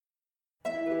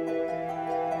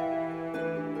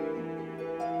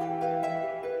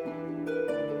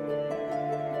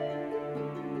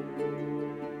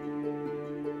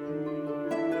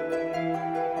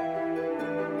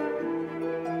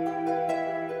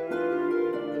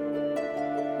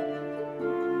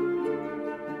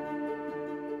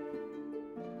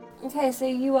Okay, so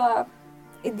you are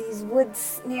in these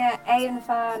woods near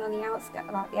Faern on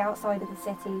the the outside of the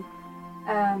city,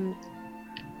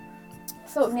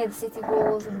 sort of near the city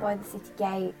walls and by the city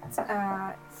gate.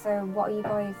 So what are you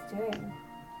guys doing?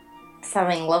 Just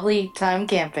having a lovely time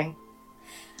camping.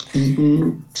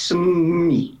 Eating some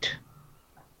meat.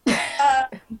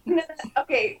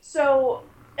 Okay, so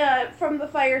from the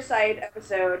Fireside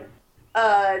episode,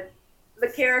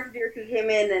 the character who came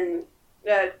in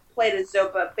and played as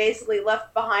Zopa basically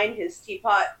left behind his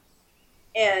teapot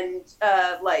and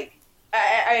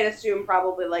I'd assume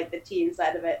probably like the tea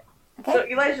inside of it. Okay. So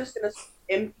Eli's just gonna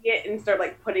empty it and start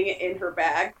like putting it in her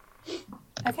bag.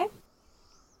 Okay.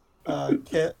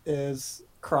 Kit is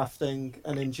crafting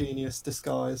an ingenious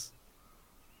disguise.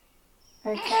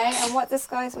 Okay, and what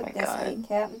disguise would my this God. be,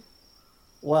 Kit?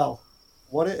 Well,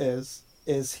 what it is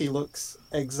he looks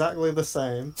exactly the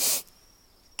same,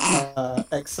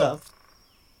 except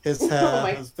his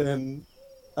hair has been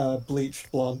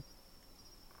bleached blonde.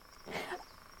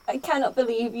 I cannot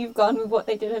believe you've gone with what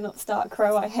they did in Upstart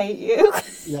Crow. I hate you.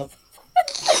 Yep.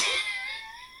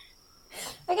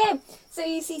 Okay, so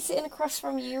you see sitting across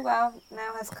from you, now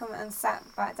has come and sat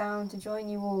back down to join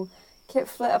you all, Kit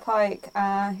Flitterpike,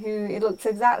 who it looks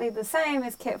exactly the same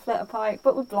as Kit Flitterpike,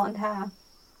 but with blonde hair.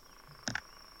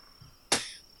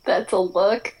 That's a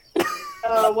look.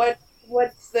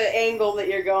 What's the angle that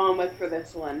you're going with for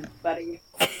this one, buddy?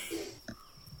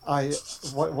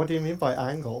 What do you mean by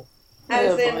angle?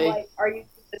 As in, boy. like, are you going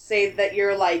to say that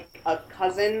you're like a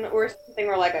cousin or something,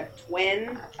 or like a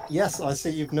twin? Yes, I see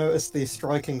you've noticed the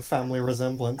striking family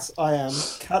resemblance. I am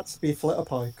Catsby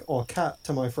Flitterpike, or Cat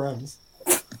to my friends.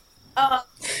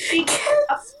 She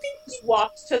just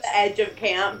walks to the edge of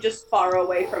camp, just far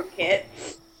away from Kit.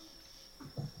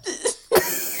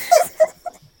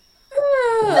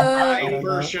 I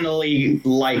personally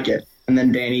like it. And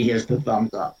then Danny gives the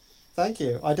thumbs up. Thank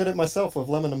you. I did it myself with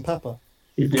lemon and pepper.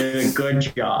 You did a good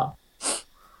job.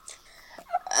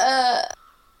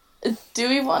 Do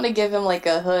we want to give him like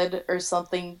a hood or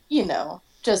something? You know,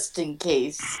 just in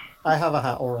case. I have a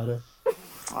hat already.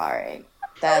 Alright.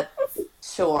 That,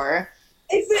 sure.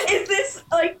 Is this,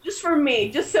 like, just for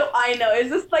me, just so I know, is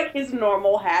this, like, his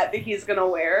normal hat that he's gonna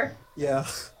wear? Yeah.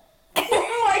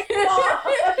 Oh my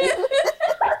god!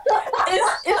 Is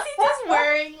he just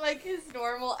wearing like his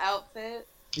normal outfit?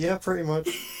 Yeah, pretty much.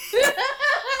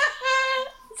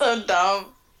 So dumb.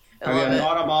 I Have love you it.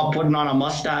 thought about putting on a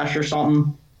mustache or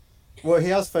something? Well, he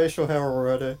has facial hair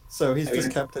already, so he's just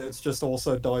Okay. kept it. It's just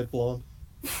also dyed blonde.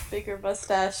 Bigger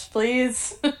mustache,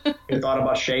 please. You thought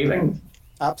about shaving?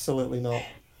 Absolutely not.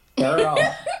 Fair enough.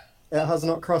 It has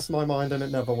not crossed my mind, and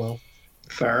it never will.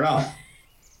 Fair enough.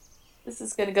 This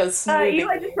is gonna go smooth.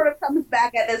 Eli just sort of comes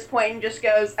back at this point and just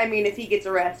goes, I mean, if he gets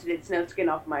arrested, it's no skin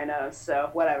off my nose,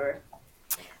 so whatever.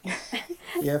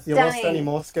 Yeah, if you lost Danny. any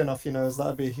more skin off your nose,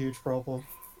 that'd be a huge problem.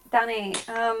 Danny,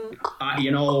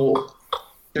 You know,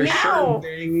 there's No. certain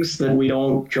things that we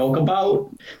don't joke about.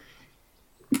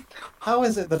 How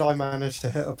is it that I managed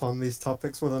to hit upon these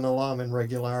topics with an alarming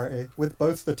regularity, with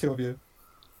both the two of you?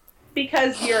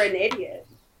 Because you're an idiot.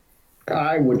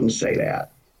 I wouldn't say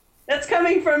that. That's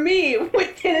coming from me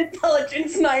with 10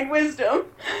 intelligence, 9 wisdom.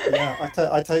 Yeah,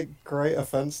 I take great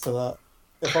offense to that.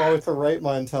 If I were to rate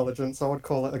my intelligence, I would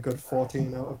call it a good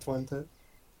 14 out of 20.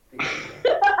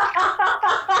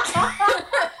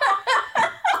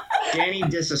 Danny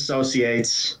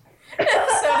disassociates. So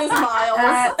does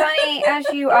Miles. Danny, as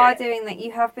you are doing that,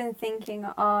 you have been thinking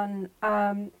on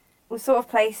what sort of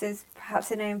places,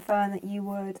 perhaps in Faern, that you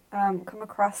would come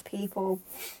across people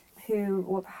who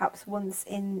were perhaps once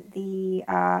in the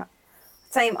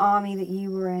same army that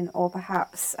you were in, or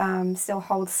perhaps still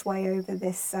hold sway over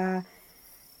this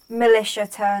militia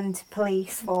turned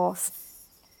police force.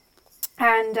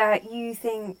 And you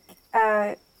think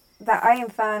that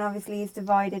Faern obviously is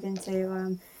divided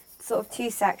into sort of two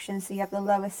sections. So you have the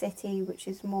lower city, which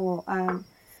is more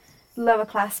lower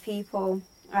class people,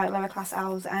 lower class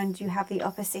elves, and you have the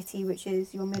upper city, which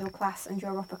is your middle class and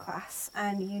your upper class.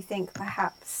 And you think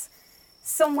perhaps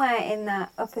somewhere in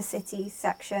that upper city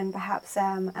section, perhaps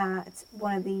at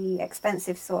one of the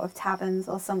expensive sort of taverns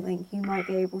or something, you might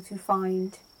be able to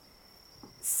find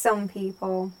some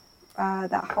people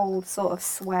that hold sort of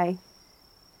sway.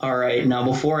 All right, now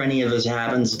before any of this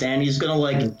happens, Danny's gonna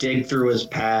like dig through his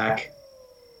pack,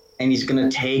 and he's gonna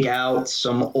take out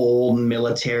some old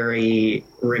military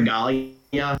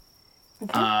regalia.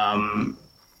 Okay.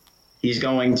 He's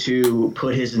going to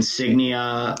put his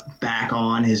insignia back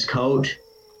on his coat.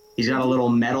 He's got a little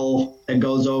medal that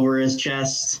goes over his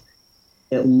chest.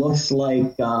 It looks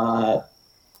like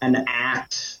an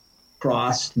axe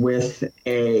crossed with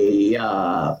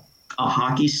a a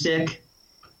hockey stick.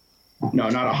 No,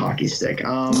 not a hockey stick.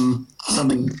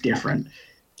 Something different.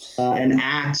 An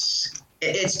axe.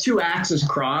 It's two axes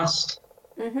crossed.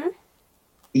 Mm-hmm.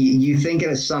 You think it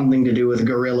has something to do with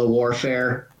guerrilla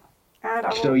warfare. And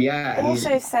I So will yeah,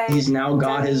 also say he's now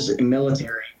got Danny, his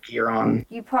military gear on.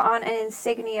 you put on an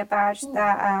insignia badge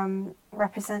that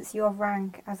represents your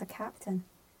rank as a captain.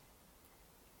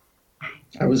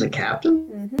 I was a captain?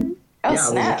 Mm-hmm. Oh, Yeah, I was a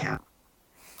snap. captain.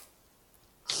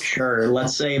 Sure.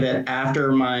 Let's say that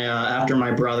after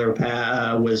my brother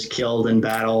was killed in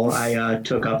battle, I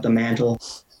took up the mantle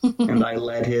and I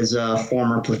led his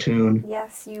former platoon.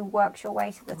 Yes, you worked your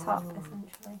way to the top,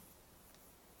 essentially.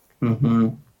 Mm-hmm.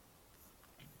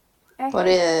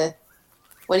 Okay.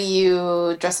 What are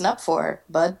you dressing up for,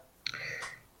 bud?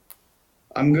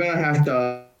 I'm gonna have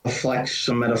to flex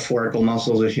some metaphorical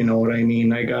muscles, if you know what I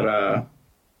mean.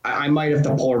 I might have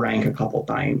to pull rank a couple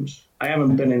times. I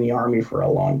haven't been in the army for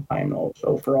a long time though,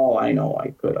 so for all I know,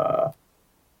 I could,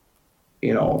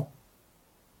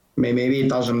 maybe it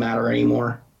doesn't matter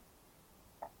anymore.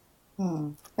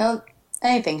 Well,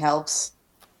 anything helps,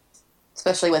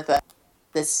 especially with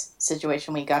this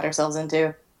situation we got ourselves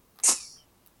into.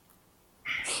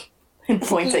 And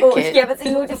points at Kit. Yeah, but so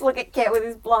you'll just look at Kit with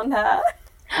his blonde hair.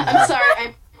 I'm sorry,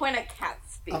 I point at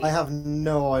Cat's feet. I have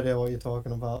no idea what you're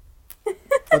talking about.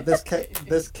 But this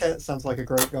Kit sounds like a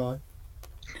great guy.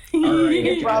 All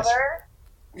right,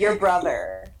 Your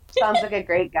brother sounds like a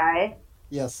great guy.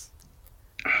 Yes.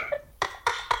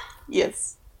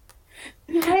 Yes.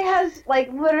 He has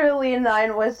like literally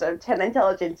 9 wisdom, 10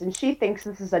 intelligence, and she thinks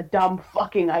this is a dumb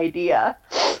fucking idea.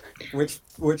 Which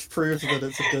proves that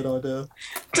it's a good idea.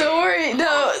 Don't worry,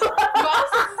 no. Boss,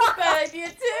 this is a bad idea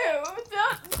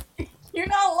too. You're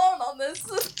not alone on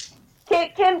this.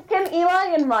 Can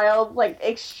Eli and Miles like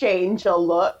exchange a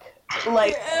look?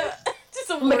 Like Just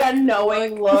a like a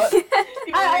knowing look.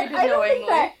 I don't think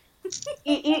that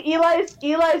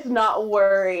Eli's not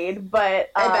worried,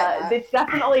 but I bet not. it's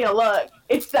definitely a look.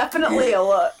 It's definitely a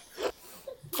look.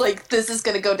 Like, this is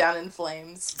gonna go down in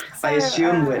flames. I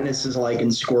assume Witness is like in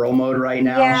squirrel mode right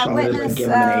now, Yeah, so I'm gonna Witness, give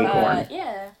him an acorn.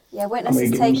 Yeah. Yeah, Witness I'm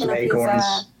is gonna give him taking some up his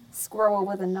acorns. squirrel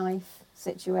with a knife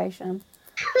situation.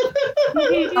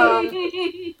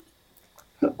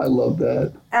 I love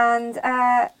that. And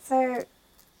so,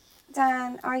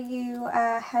 Dan, are you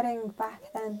heading back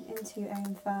then into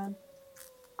Faern?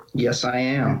 Yes, I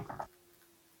am.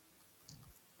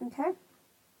 Okay.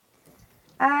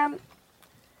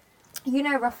 You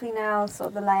know roughly now sort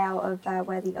of the layout of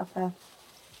where the upper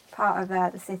part of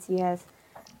the city is.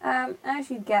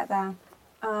 As you get there,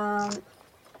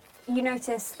 you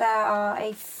notice there are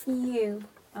a few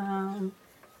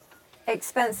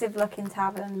expensive looking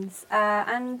taverns,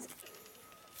 and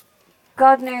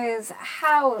God knows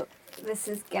how this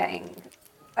is getting,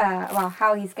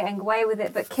 how he's getting away with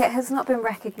it, but Kit has not been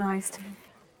recognised.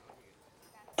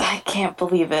 I can't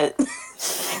believe it.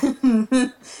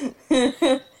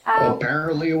 Well,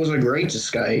 apparently it was a great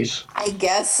disguise. I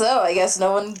guess so. I guess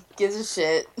no one gives a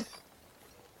shit.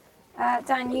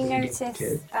 Dan, you notice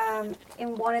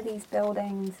in one of these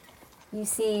buildings, you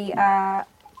see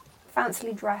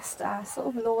fancily dressed sort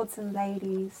of lords and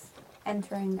ladies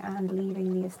entering and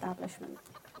leaving the establishment.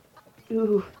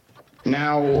 Ooh.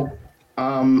 Now,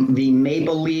 the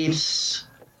Maple Leafs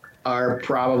are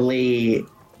probably,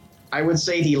 I would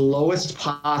say, the lowest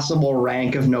possible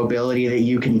rank of nobility that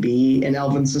you can be in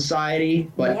Elven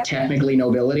society, but Yep. technically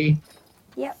nobility.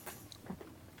 Yep.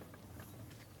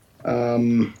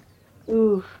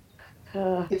 Ooh.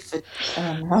 Oh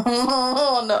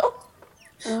no.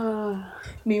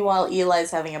 Meanwhile,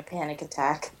 Eli's having a panic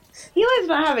attack. Eli's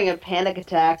not having a panic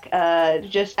attack.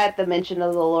 Just at the mention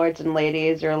of the lords and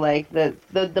ladies, or like the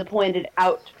pointed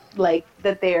out like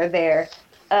that they are there.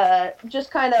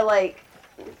 Just kind of like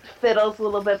fiddles a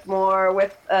little bit more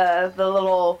with the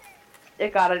little.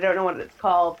 God, I don't know what it's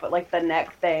called, but like the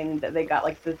neck thing that they got,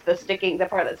 like the sticking, the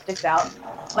part that sticks out,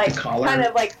 like collar? kind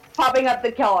of like popping up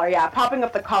the collar. Yeah, popping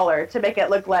up the collar to make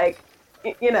it look like,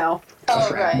 you know. A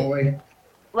frat boy.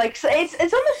 Like, so it's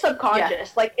almost subconscious. Yeah.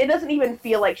 Like, it doesn't even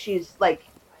feel like she's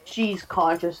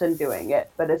conscious in doing it.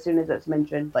 But as soon as it's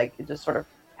mentioned, like, it just sort of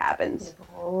happens.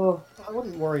 Oh, I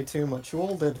wouldn't worry too much. You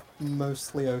all did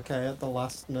mostly okay at the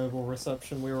last noble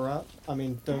reception we were at. I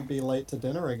mean, don't be late to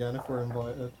dinner again if we're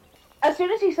invited. As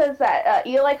soon as he says that,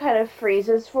 Eli kind of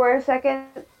freezes for a second,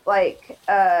 like,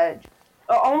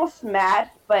 almost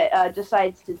mad, but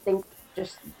decides to think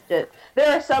there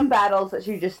are some battles that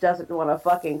she just doesn't want to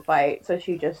fucking fight, so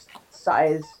she just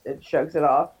sighs and shrugs it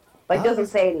off. Like, doesn't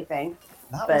say anything.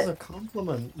 That But- was a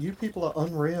compliment. You people are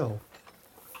unreal.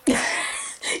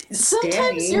 Sometimes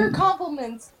Danny. your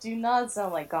compliments do not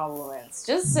sound like compliments.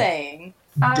 Just saying.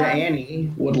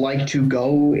 Danny would like to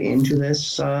go into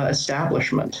this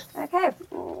establishment Okay.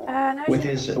 No, with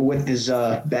his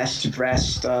best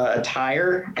dressed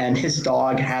attire, and his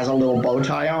dog has a little bow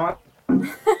tie on.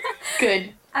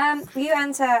 Good. You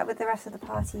enter with the rest of the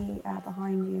party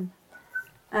behind you.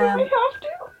 Do we have to?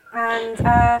 And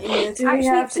Do we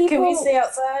have to? Can we people- stay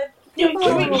outside? people-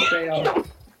 You can stay out.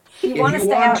 you If want to you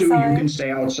stay want to, outside? you can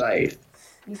stay outside.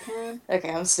 You can. Okay,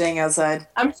 I'm staying outside.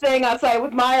 I'm staying outside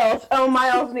with Miles. Oh,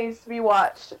 Miles needs to be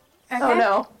watched. Okay. Oh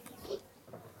no.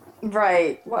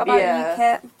 Right. What about yeah. you,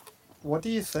 Kit? What do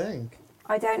you think?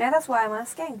 I don't know. That's why I'm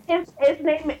asking.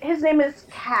 His name is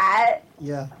Cat.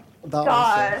 Yeah, that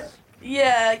God. was it.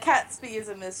 Yeah, Catsby is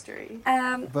a mystery.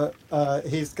 But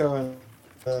he's going.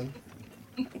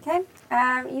 Okay.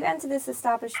 You enter this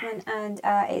establishment, and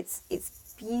it's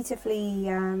beautifully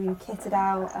kitted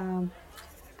out.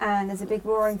 And there's a big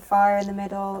roaring fire in the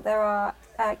middle. There are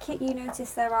Kit. You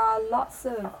notice there are lots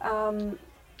of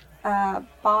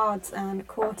bards and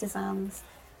courtesans,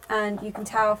 and you can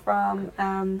tell from.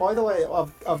 By the way,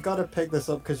 I've got to pick this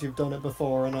up because you've done it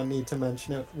before, and I need to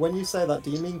mention it. When you say that, do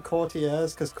you mean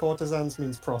courtiers? Because courtesans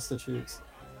means prostitutes.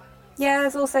 Yeah,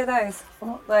 there's also those,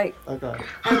 like, Okay.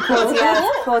 and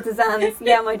courtesans.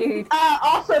 Yeah, my dude.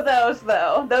 Also those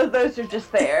though. Those are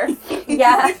just there.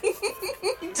 Yeah,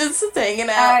 Just hanging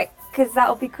out. because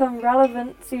that'll become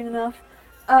relevant soon enough.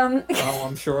 Oh,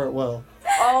 I'm sure it will.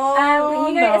 But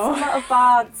you notice a lot of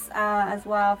bards as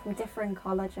well from different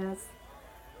colleges,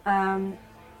 and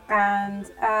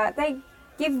they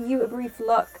give you a brief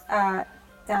look,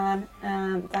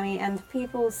 Danny, and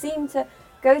people seem to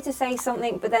go to say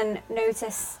something, but then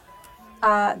notice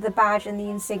the badge and the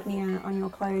insignia on your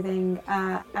clothing,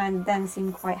 and then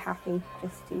seem quite happy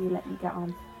just to let you get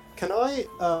on. Can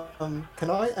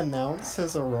I announce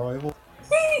his arrival?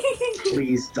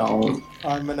 Please don't.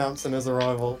 I'm announcing his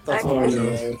arrival. That's Okay. what I'm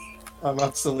doing. I'm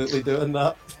absolutely doing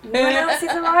that. You announce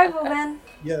his arrival then.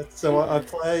 Yeah, so I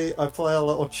play a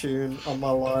little tune on my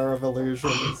lyre of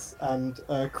illusions and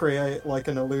create like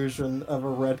an illusion of a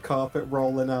red carpet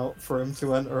rolling out for him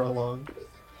to enter along.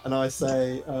 And I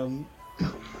say,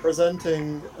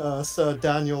 presenting Sir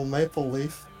Daniel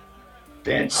Mapleleaf.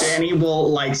 Danny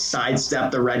will like sidestep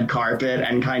the red carpet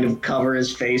and kind of cover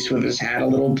his face with his hat a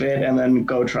little bit, and then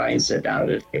go try and sit down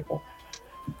at a table.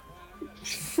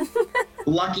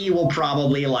 Lucky will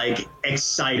probably like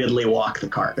excitedly walk the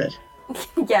carpet.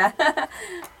 Yeah.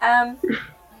 And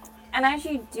as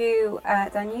you do,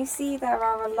 Dan, you see there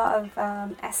are a lot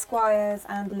of esquires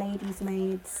and ladies'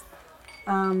 maids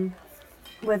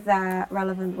with their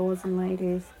relevant lords and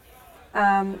ladies.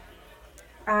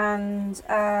 And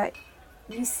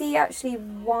you see actually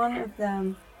one of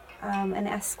them, an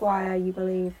esquire, you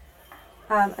believe,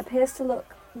 appears to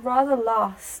look rather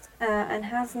lost and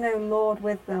has no lord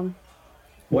with them.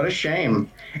 What a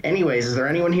shame. Anyways, is there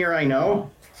anyone here I know?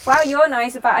 Wow, you're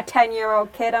nice about a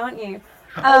 10-year-old kid, aren't you?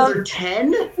 Oh, they're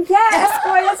 10? Yeah,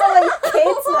 esquires are like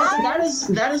kids.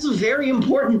 Like, That is a very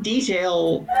important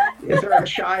detail if they're a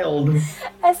child.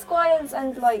 esquires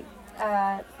and like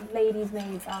ladies'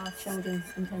 maids are children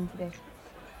intended to be.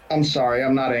 I'm sorry,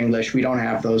 I'm not English. We don't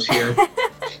have those here.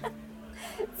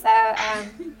 So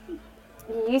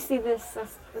you see this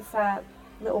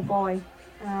little boy,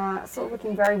 sort of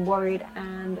looking very worried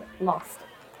and lost.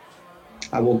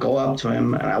 I will go up to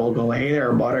him and I will go, "Hey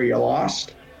there, bud, are you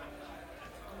lost?"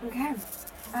 Okay.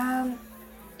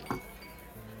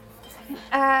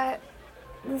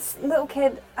 This little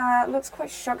kid looks quite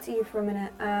shocked at you for a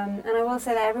minute, and I will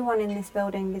say that everyone in this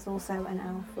building is also an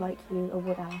elf, like you, a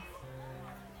wood elf.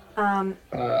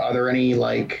 Are there any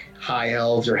like high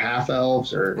elves or half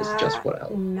elves, or is it just wood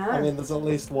elves? No. I mean, there's at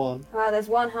least one. Well, there's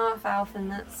one half elf,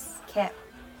 and that's Kit,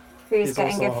 who's He's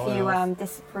getting also a a few half elf.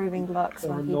 disapproving looks So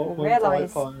when we're people not one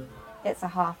realise quite high. it's a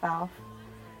half elf.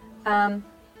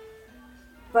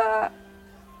 But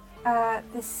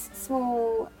this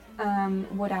small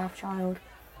wood elf child,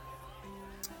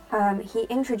 he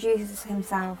introduces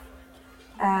himself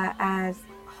as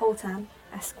Holtan,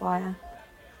 Esquire,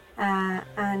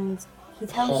 and he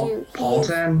tells you he is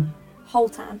Paulton?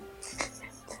 Holtan.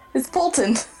 It's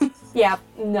Bolton. Yeah,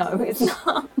 no, it's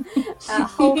not.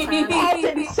 Holtan.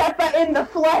 Captain Seppa in the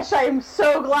flesh, I am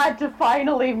so glad to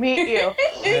finally meet you.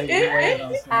 Yeah, you wait,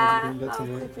 I'll I'll send it to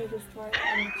you. quickly just write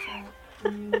it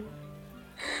in the chat.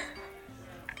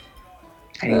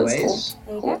 Anyways,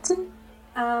 There you go. Holton?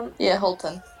 Yeah,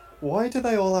 Holton. Why do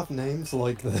they all have names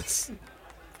like this?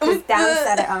 Just Dan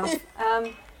set it up.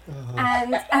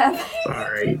 And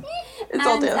sorry. It's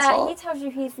all Dan's fault. he tells you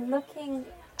he's looking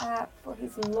for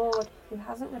his lord, who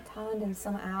hasn't returned in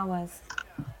some hours.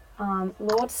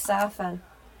 Lord Surfen.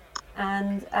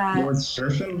 And, Lord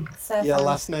Surfen? Surfen. Yeah,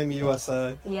 last name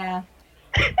USA. Yeah.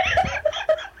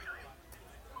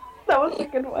 That was a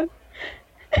good one.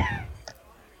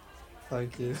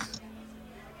 Thank you.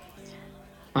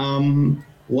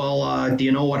 Well, do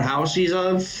you know what house he's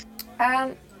of?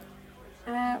 Sorry,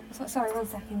 one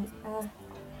second.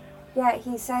 Yeah,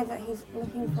 he said that he's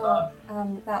looking for,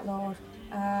 that lord.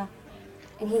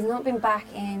 And he's not been back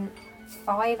in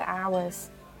 5 hours.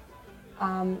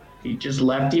 He just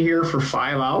left you here for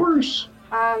 5 hours?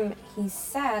 He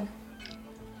said,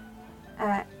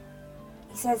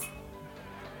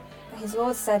 his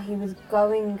lord said he was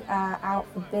going out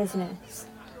for business,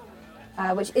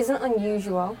 which isn't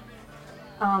unusual.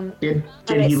 Did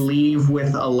he leave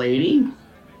with a lady?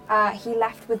 He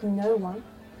left with no one.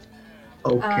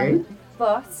 Okay.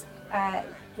 But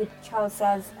the child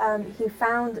says he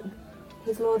found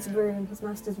his lord's room, his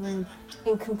master's room,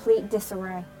 in complete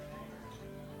disarray.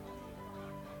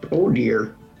 Oh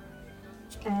dear.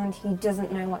 And he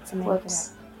doesn't know what to make of it.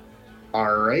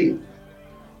 Alright.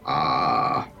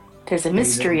 There's a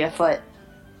mystery afoot.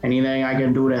 Anything I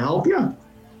can do to help you?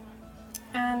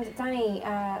 And Danny,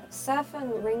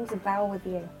 Surfen rings a bell with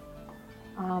you.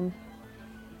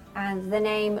 And the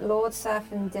name Lord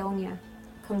Surfen Dilnia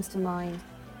comes to mind.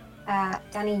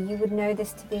 Danny, you would know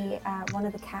this to be one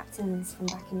of the captains from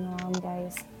back in your army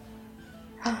days.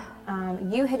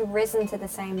 You had risen to the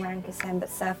same rank as him, but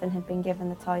Surfen had been given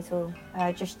the title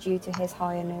just due to his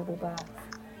higher noble birth.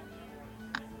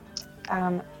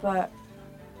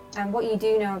 And what you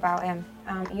do know about him,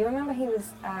 you remember he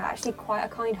was actually quite a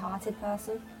kind-hearted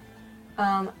person,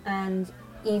 and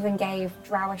even gave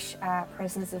Drowish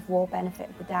prisoners of war benefit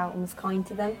of the doubt and was kind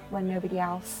to them when nobody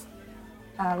else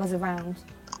was around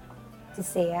to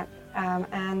see it.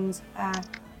 And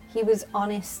he was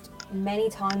honest many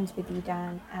times with you,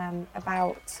 Dan,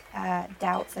 about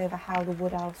doubts over how the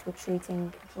Wood Elves were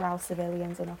treating Drow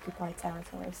civilians in occupied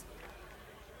territories.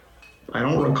 I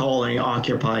don't recall any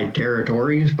occupied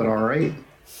territories, but alright.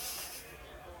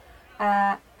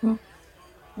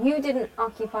 You didn't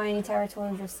occupy any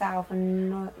territories yourself,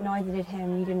 and neither did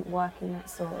him. You didn't work in that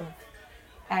sort of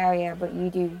area, but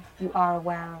you are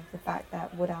aware of the fact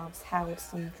that Wood Elves held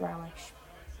some Drowish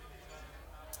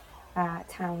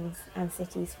towns and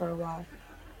cities for a while.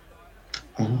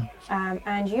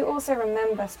 And you also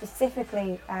remember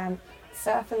specifically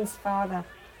Surfen's father.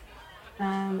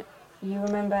 You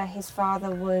remember his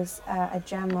father was a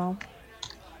general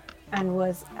and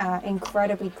was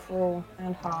incredibly cruel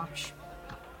and harsh.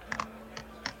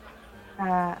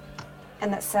 And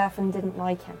that Surfen didn't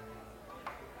like him.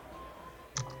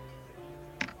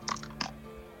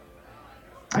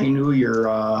 I knew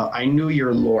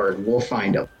your lord. We'll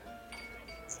find him.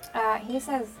 He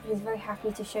says he's very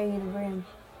happy to show you the room.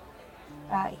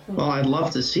 Well, I'd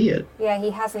love to see it. Yeah,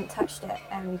 he hasn't touched it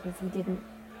because he didn't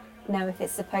know if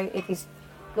his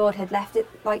lord had left it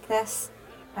like this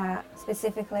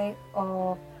specifically,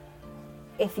 or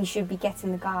if he should be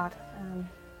getting the guard.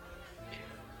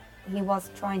 He was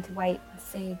trying to wait and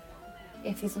see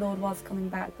if his lord was coming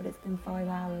back, but it's been 5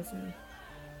 hours now.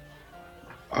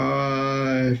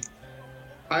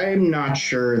 I'm not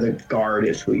sure the guard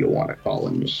is who you want to call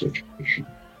in this situation.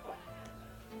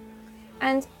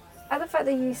 And at the fact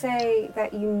that you say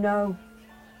that you know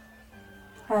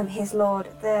his lord,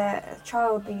 the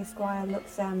child, the squire,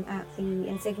 looks at the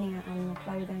insignia on the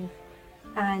clothing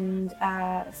and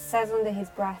says under his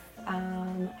breath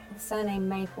the surname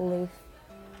Maple Leaf.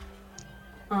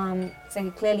 So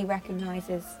he clearly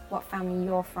recognises what family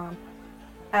you're from,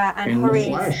 and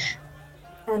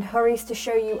hurries to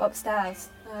show you upstairs.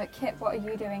 Kit, what are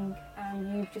you doing?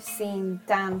 You've just seen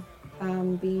Dan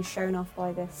being shown off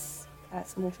by this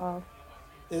small child.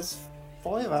 Is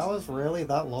 5 hours really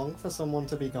that long for someone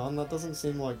to be gone? That doesn't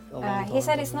seem like a long time. He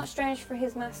said it's not strange for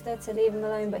his master to leave him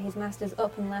alone, but his master's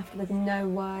up and left with no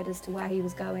word as to where he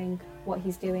was going, what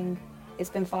he's doing. It's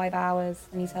been 5 hours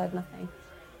and he's heard nothing.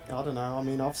 I don't know. I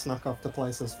mean, I've snuck off to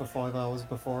places for 5 hours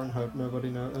before and hoped nobody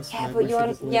noticed. Yeah, Maybe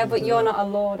but you're not a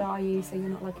lord, are you? So you're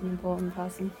not like an important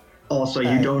person. Also,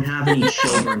 you don't have any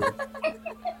children.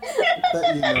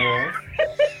 That you know of.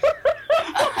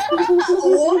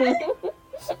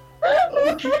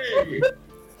 Okay.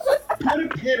 Put a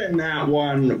pin in that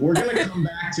one. We're gonna come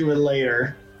back to it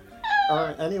later.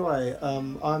 Alright, anyway,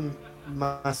 I'm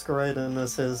masquerading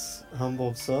as his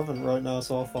humble servant right now,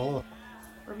 so I'll follow.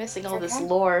 We're missing all this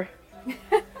lore.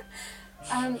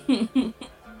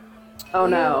 Oh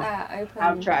no.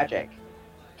 How tragic.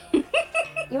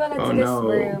 You went into this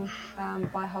room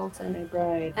by Holton.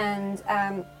 Right. And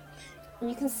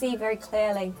you can see very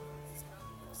clearly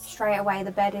straight away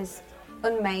the bed is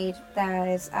unmade.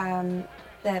 There's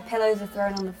the pillows are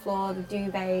thrown on the floor, the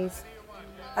duvets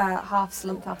half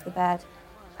slumped off the bed,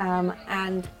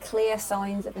 and clear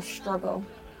signs of a struggle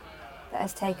that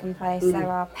has taken place.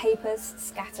 There are papers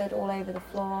scattered all over the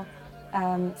floor.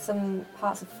 Some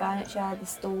parts of furniture, the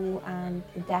stool and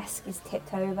the desk is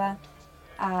tipped over,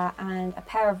 and a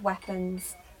pair of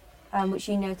weapons, which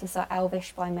you notice are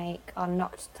elvish by make, are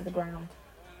knocked to the ground.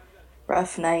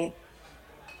 Rough night.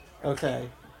 Okay,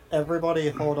 everybody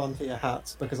hold on to your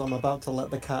hats because I'm about to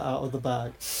let the cat out of the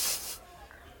bag.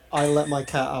 I let my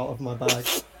cat out of my bag.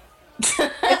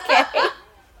 Okay.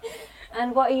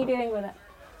 And what are you doing with it?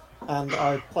 And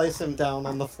I place him down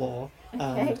on the floor,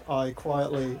 Okay. and I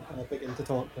quietly begin to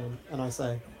talk to him, and I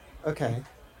say, okay,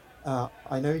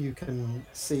 I know you can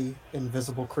see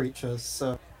invisible creatures,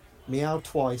 so meow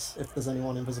twice if there's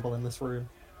anyone invisible in this room.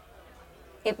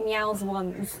 It meows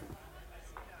once.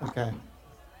 Okay.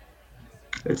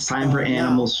 It's time for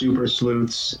animal super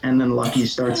sleuths, and then Lucky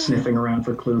starts sniffing around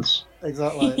for clues.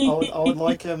 Exactly. I would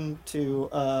like him to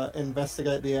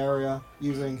investigate the area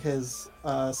using his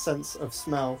sense of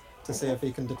smell to see if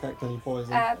he can detect any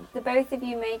poison. The both of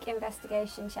you make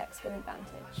investigation checks with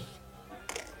advantage.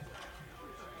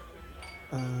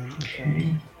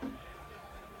 Okay.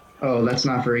 Oh, that's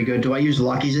not very good. Do I use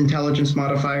Lucky's intelligence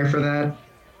modifier for that?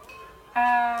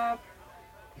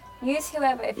 Use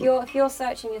whoever. If you're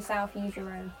searching yourself, use your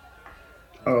own.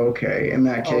 Okay, in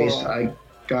that case, Oh. I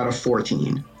got a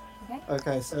 14.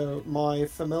 Okay, so my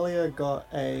familiar got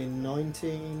a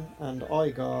 19, and I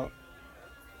got...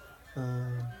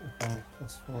 okay,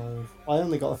 plus 5. I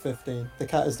only got a 15. The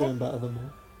cat is doing better than me.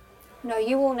 No,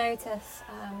 you will notice.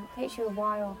 It takes you a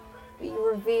while, but you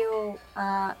reveal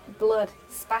blood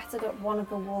spattered up one of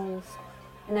the walls,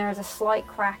 and there is a slight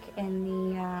crack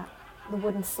in the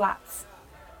wooden slats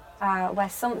where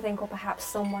something or perhaps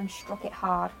someone struck it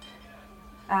hard.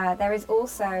 There is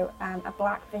also a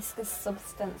black viscous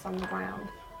substance on the ground,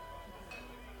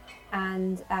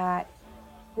 and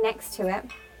next to it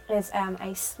is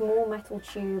a small metal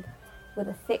tube with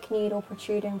a thick needle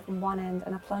protruding from one end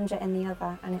and a plunger in the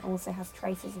other, and it also has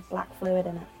traces of black fluid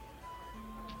in it.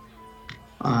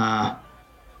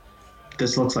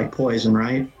 This looks like poison,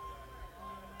 right?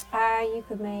 You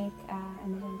could make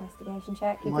another investigation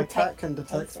check. You My could cat take- can taste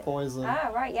detect it. poison.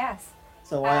 Ah, right, yes.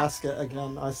 So I ask it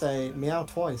again. I say, meow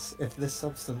twice if this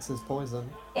substance is poison.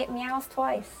 It meows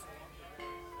twice.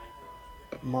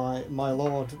 My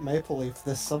lord Maple Leaf,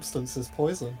 this substance is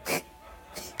poison.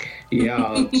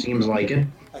 Yeah, it seems like it.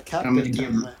 A cat I'm did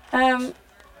gonna tell give- me.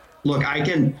 Look,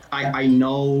 I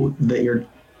know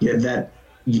that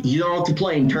you don't have to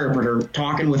play interpreter.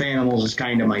 Talking with animals is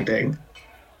kind of my thing.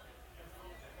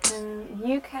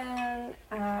 You can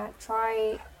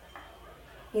try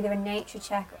either a nature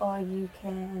check or you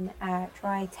can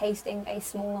try tasting a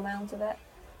small amount of it.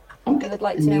 I would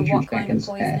like to know what kind of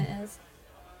poison it is.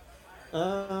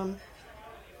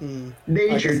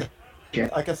 Nature.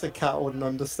 I guess a cat wouldn't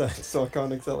understand, so I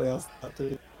can't exactly ask that to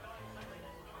you.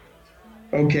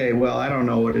 Okay, well, I don't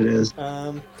know what it is.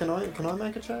 Can I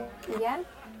make a check? Yeah?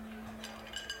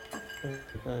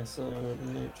 Okay, so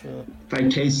nature. If I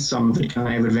taste some of it, can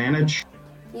I have advantage?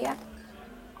 Yeah.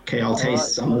 Okay, I'll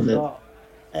taste some of it. Got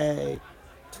a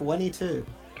 22.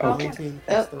 Okay. 19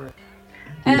 plus 3.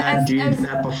 Do you do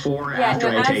that before or after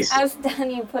I taste it? as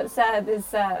Danny puts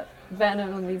this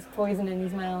venom and these poison in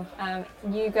his mouth,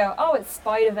 you go, oh, it's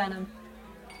spider venom.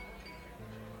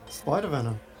 Spider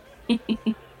venom.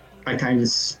 I kind of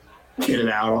spit it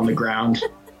out on the ground,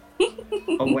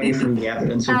 away from the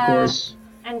evidence, of course.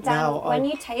 And Dan, Now, when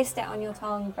you taste it on your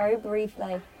tongue, very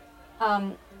briefly,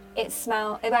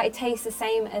 it tastes the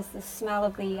same as the smell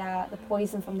of the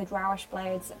poison from the drowish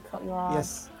blades that cut your arm.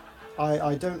 Yes,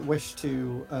 I don't wish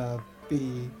to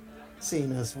be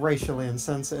seen as racially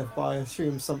insensitive, but I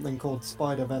assume something called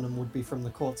spider venom would be from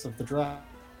the courts of the drow.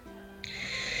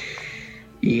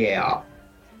 Yeah.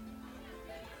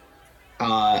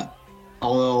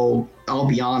 Although, I'll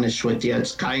be honest with you,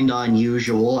 it's kind of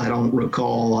unusual. I don't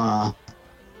recall,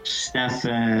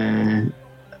 Stefan...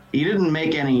 He didn't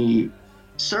make any...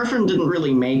 Surfin didn't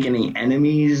really make any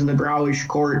enemies in the Drowish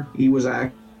court. He was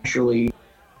actually a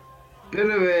bit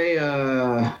of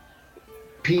a,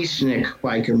 peacenik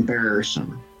by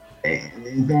comparison.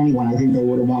 If anyone, I think they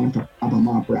would have wanted to pop him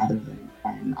up rather than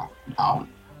try and knock him down.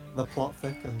 The plot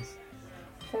thickens.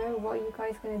 So what are you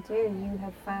guys going to do? You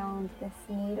have found this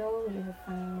needle, you have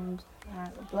found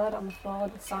the blood on the floor,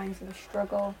 the signs of a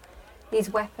struggle, these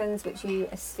weapons which you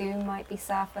assume might be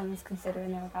Serpents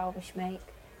considering they're of elvish make.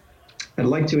 I'd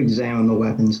like to examine the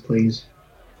weapons, please.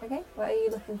 Okay, what are you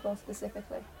looking for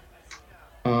specifically?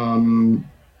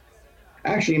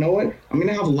 Actually, you know what? I'm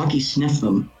gonna have Lucky sniff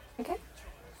them. Okay.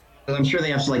 'Cause I'm sure they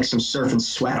have like some surf and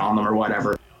sweat on them or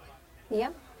whatever. Yeah.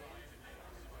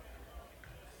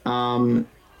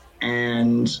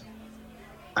 And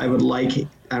I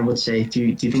would say, do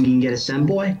you think you can get a scent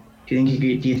boy? Do you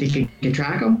think you can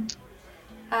track him?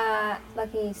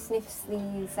 Lucky sniffs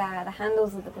the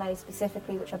handles of the blade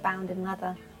specifically, which are bound in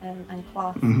leather and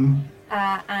cloth. Mm-hmm.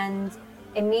 And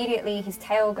immediately his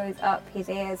tail goes up, his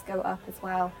ears go up as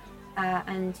well,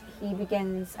 and he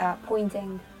begins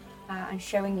pointing and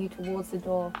showing you towards the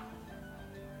door.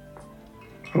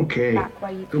 Okay. Back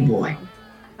where you Good came boy.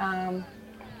 from.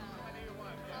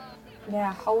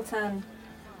 Yeah, Holton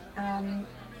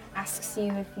asks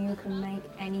you if you can make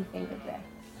anything of this.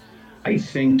 I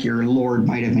think your lord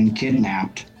might have been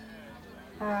kidnapped.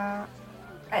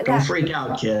 Don't freak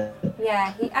out, kid.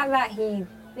 Yeah, he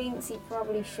thinks he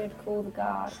probably should call the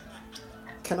guard.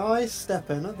 Can I step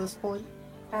in at this point?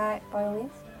 By all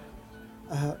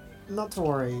means. Not to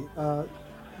worry.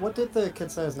 What did the kid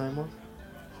say his name was?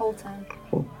 Holton.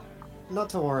 Not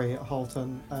to worry,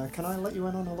 Holton. Can I let you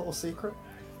in on a little secret?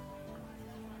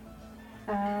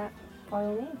 By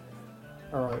all means.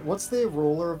 Alright, what's the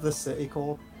ruler of the city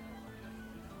called?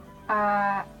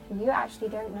 You actually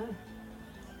don't know.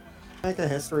 Make a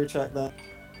history check then.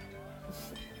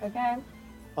 Okay.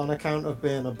 On account of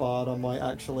being a bard, I might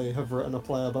actually have written a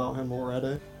play about him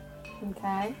already.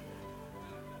 Okay.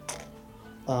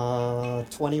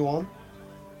 21.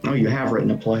 Oh, you have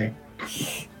written a play.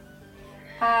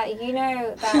 You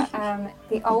know that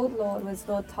the old lord was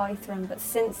Lord Tythran, but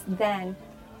since then,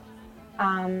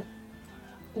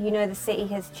 you know the city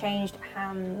has changed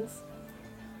hands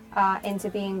into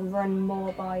being run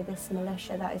more by this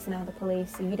militia that is now the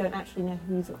police, so you don't actually know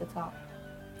who's at the top.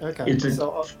 Okay, It's a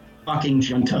so fucking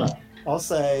junta. I'll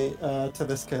say to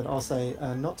this kid,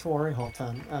 not to worry,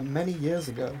 Holtan. Many years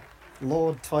ago,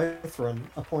 Lord Tythran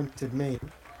appointed me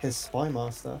his spy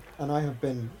master, and I have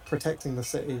been protecting the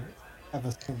city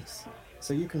ever since.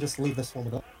 So you can just leave this one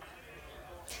with us.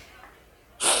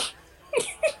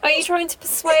 Are you trying to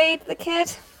persuade the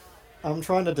kid? I'm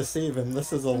trying to deceive him.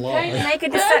 This is a lie. Make a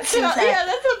deception check. Yeah,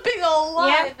 that's a big old lie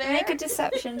Yeah, there. make a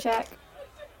deception check.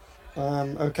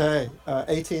 Okay.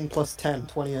 18 plus 10,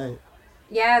 28.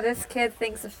 Yeah, this kid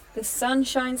thinks if the sun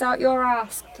shines out your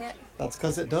ass, kid. That's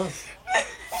because it does.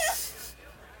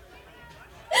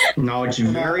 No, it's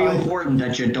very important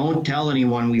that you don't tell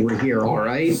anyone we were here,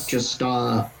 alright? Just,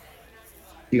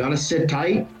 you gotta sit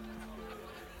tight.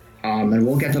 And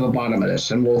we'll get to the bottom of this,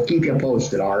 and we'll keep you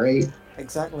posted, alright?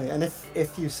 Exactly, and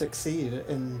if you succeed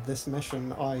in this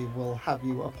mission, I will have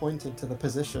you appointed to the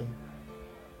position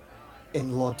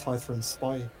in Lord Tythran's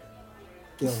spy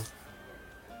guild.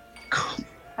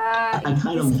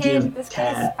 This kid is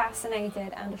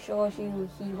fascinated and assures you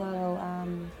he will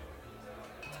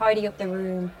tidy up the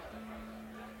room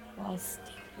whilst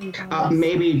you guys...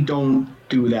 Maybe don't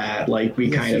do that. Like, we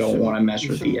Yes, kind of you don't want to mess You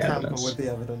with the shouldn't tamper evidence. with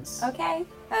the evidence. Okay.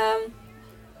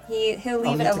 He'll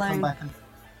leave it alone.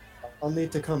 I'll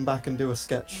need to come back and do a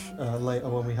sketch later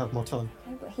when we have more time.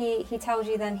 Okay, but he tells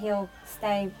you then he'll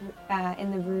stay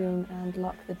in the room and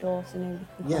lock the door so nobody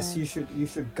can come Yes, in. you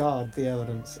should guard the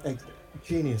evidence.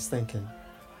 Genius thinking.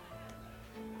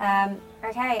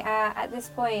 Okay, at this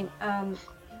point,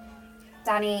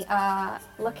 Danny,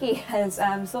 Lucky has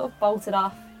sort of bolted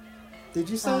off. Did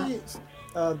you say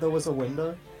there was a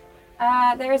window?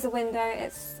 There is a window,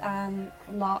 it's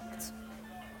locked.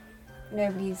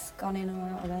 Nobody's gone in or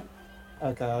out of it.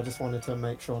 Okay, I just wanted to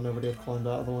make sure nobody had climbed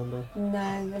out of the window.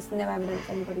 No, there's no evidence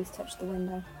anybody's touched the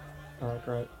window. Alright,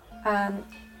 great.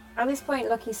 At this point,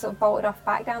 Lucky's sort of bolted off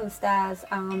back down the stairs.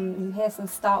 You hear some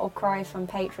startled cries from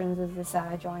patrons as this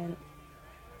giant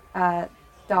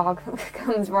dog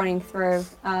comes running through.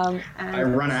 And I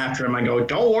run after him. I go,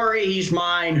 "Don't worry, he's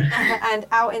mine." and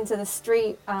out into the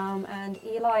street. And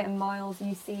Eli and Miles,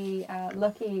 you see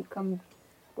Lucky come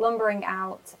lumbering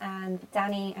out, and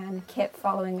Danny and Kip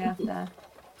following after.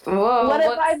 Whoa, What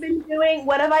have I been doing?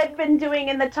 What have I been doing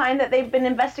in the time that they've been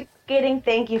investigating?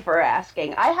 Thank you for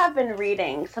asking. I have been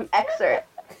reading some excerpts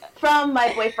from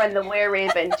my boyfriend, the Were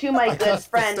Raven, to my good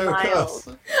friend Miles.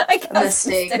 I cast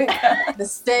Mistake.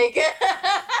 Mistake.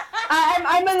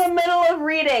 I'm in the middle of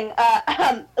reading.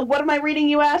 What am I reading,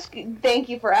 you ask? Thank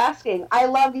you for asking. I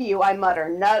love you, I mutter,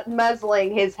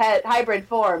 muzzling his head hybrid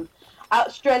form,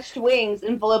 outstretched wings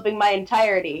enveloping my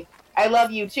entirety. I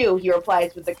love you too, he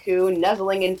replies with a coo,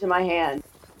 nuzzling into my hand.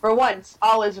 For once,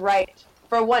 all is right.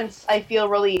 For once, I feel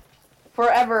relief.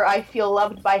 Forever, I feel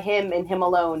loved by him and him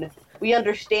alone. We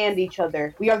understand each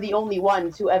other. We are the only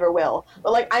ones who ever will.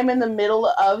 But like I'm in the middle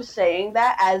of saying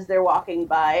that as they're walking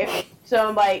by. So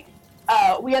I'm like,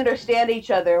 we understand each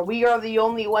other. We are the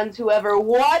only ones who ever.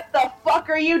 What the fuck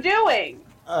are you doing?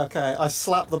 Okay, I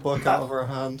slap the book out of her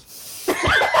hand.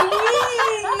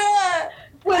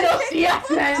 Buenos dias,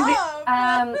 Mandy.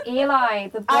 Eli,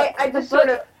 the book. I the just book, sort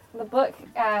of. The book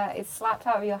is slapped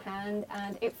out of your hand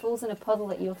and it falls in a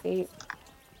puddle at your feet.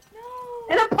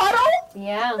 In a puddle?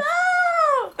 Yeah.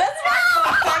 No! That's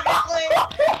not technically.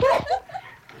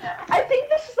 I think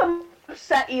this is the most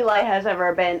upset Eli has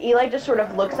ever been. Eli just sort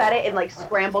of looks at it and like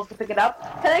scrambles to pick it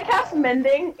up. Can I cast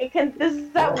mending? Does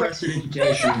that work?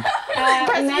 Prestidigitation.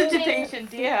 Prestidigitation,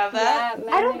 do you have that?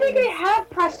 Yeah, I don't think I have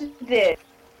prestidigitation.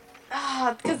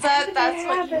 Ah, because that's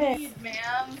what you it. need,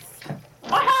 man.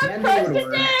 I have Mending would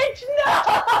work. prestige!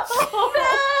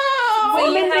 So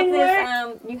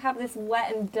No! you have this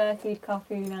wet and dirty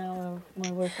copy now of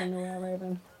my boyfriend, Noir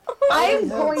Raven. I am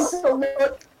going to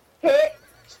look hit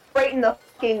straight in the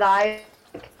fucking eye.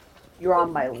 You're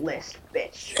on my list,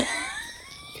 bitch.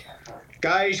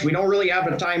 Guys, we don't really have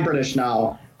the time for this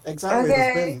now. Exactly,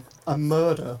 Okay. there's been a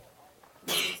murder.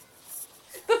 The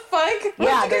fuck? What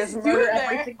Yeah, are you there's guys murder doing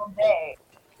every there? single day.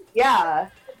 Yeah.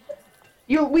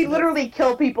 We literally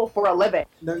kill people for a living.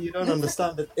 No, you don't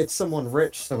understand it. It's someone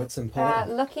rich, so it's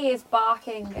important. Lucky is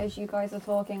barking as you guys are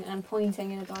talking and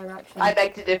pointing in a direction. I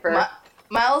beg to differ.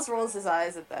 Miles rolls his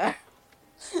eyes at that.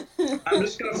 I'm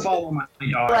just gonna follow my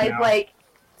dog Like,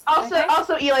 now. Okay.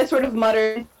 also Eli sort of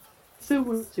muttered.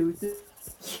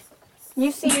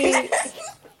 You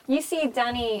see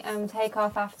Danny take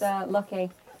off after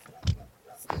Lucky.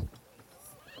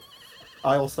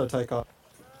 I also take off.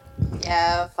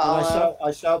 Yeah, And follow.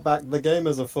 I shout back, the game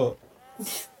is afoot.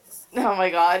 Oh my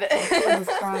god. Jesus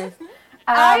Christ.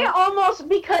 I almost,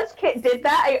 because Kit did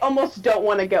that, I almost don't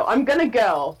want to go. I'm gonna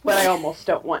go, but I almost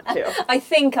don't want to. I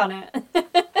think on it.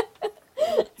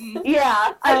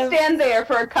 Yeah, I stand there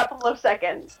for a couple of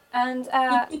seconds. And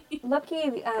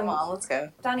Lucky, Come on, let's go.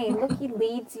 Danny, Lucky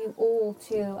leads you all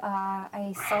to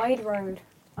a side road,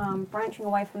 branching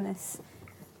away from this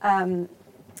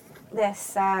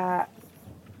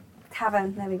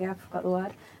tavern. There we go. I forgot the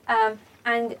word.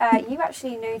 And you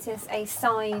actually notice a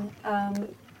sign of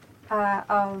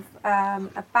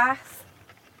a bath,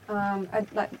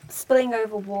 like spilling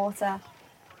over water,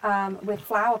 with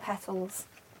flower petals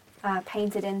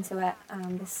painted into it.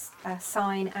 This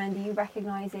sign, and you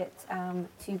recognise it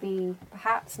to be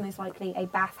perhaps, most likely, a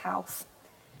bathhouse.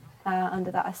 Under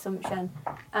that assumption,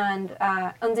 and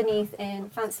underneath in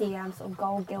fancy sort of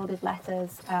gold gilded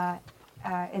letters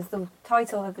is the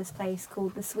title of this place,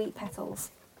 called the Sweet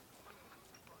Petals.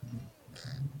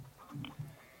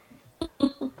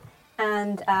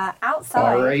 And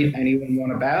outside, All right, anyone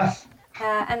want a bath?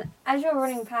 and as you're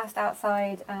running past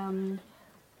outside,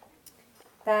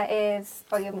 there is,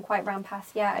 well, you haven't quite run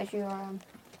past yet, as you're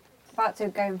about to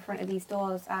go in front of these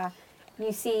doors,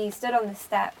 you see, stood on the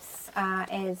steps,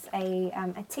 is a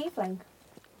tiefling.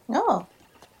 No.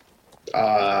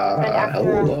 And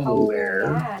after Hello there.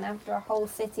 and after a whole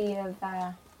city of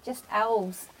just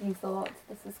elves, you thought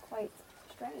this is quite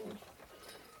strange.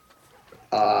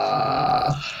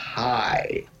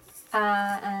 Hi.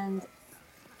 And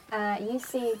you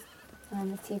see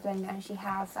the tiefling, and she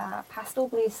has pastel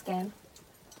blue skin,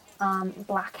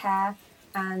 black hair,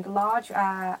 and large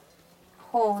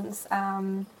horns,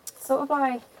 sort of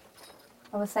like,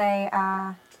 I would say,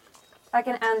 like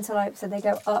an antelope, so they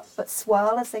go up but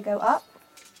swirl as they go up.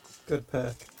 Good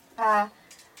pick.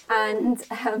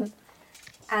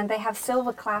 And they have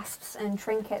silver clasps and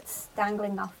trinkets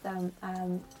dangling off them,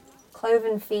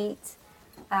 cloven feet,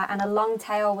 and a long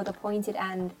tail with a pointed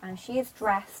end. And she is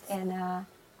dressed in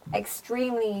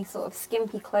extremely sort of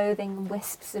skimpy clothing,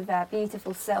 wisps of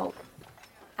beautiful silk.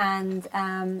 And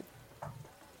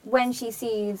when she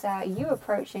sees you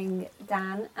approaching,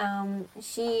 Dan,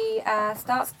 she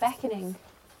starts beckoning,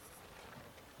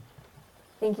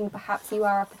 thinking perhaps you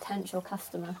are a potential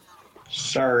customer.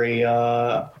 Sorry,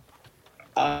 I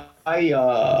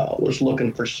was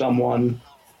looking for someone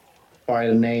by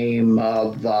the name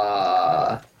of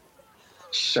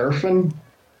Surfin.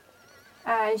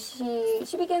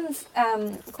 She begins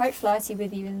quite flirty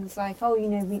with you and is like, oh, you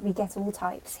know, we get all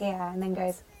types here, and then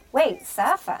goes, wait,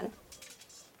 Surfin?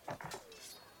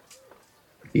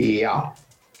 Yeah.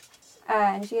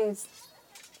 And she goes,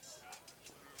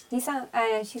 she says,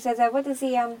 what does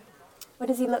he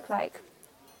look like?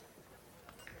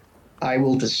 I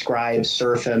will describe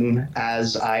Surfin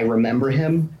as I remember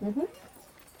him. Mm-hmm.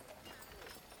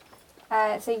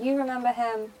 So you remember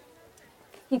him.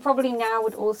 He probably now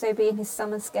would also be in his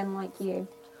summer skin like you.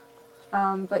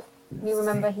 But you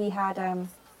remember he had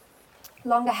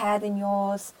longer hair than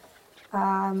yours,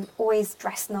 always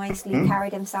dressed nicely,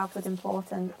 carried himself with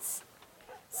importance.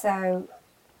 So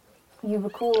you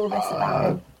recall all this about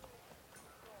him.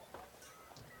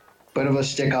 Bit of a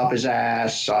stick up his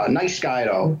ass. Nice guy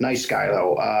though.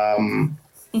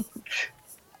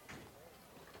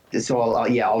 So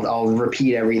I'll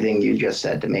repeat everything you just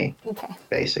said to me. Okay.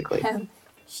 Basically.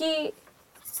 She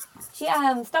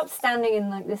stops standing in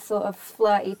like this sort of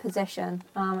flirty position,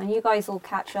 and you guys all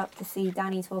catch up to see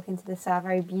Danny talking to this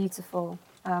very beautiful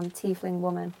tiefling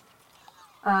woman.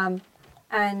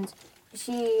 And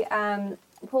she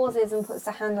pauses and puts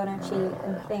a hand on her cheek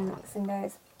and thinks and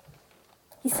goes,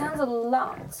 "He sounds a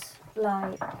lot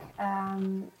like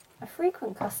a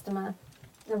frequent customer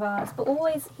of ours, but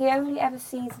he only ever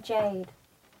sees Jade."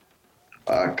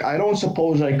 I don't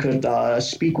suppose I could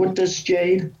speak with this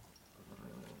Jade?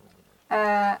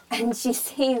 And she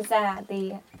sees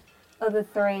the other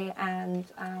three, and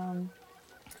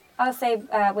I'll say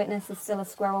Witness is still a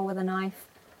squirrel with a knife.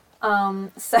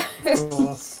 So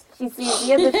she sees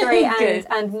the other three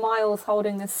and Miles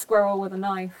holding this squirrel with a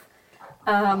knife.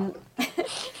 And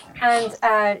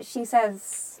she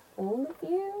says, "All of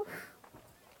you?"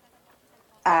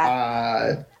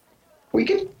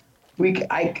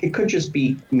 It could just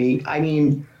be me. I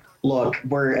mean, look,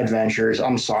 we're adventurers.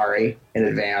 I'm sorry in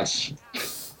advance.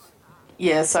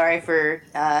 Yeah, sorry for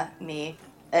me.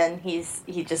 And he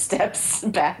just steps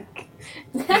back.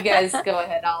 You guys go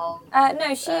ahead. I'll.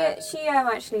 No, she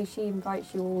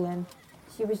invites you all in.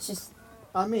 She was just.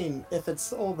 I mean, if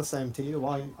it's all the same to you,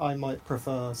 I might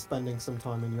prefer spending some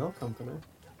time in your company.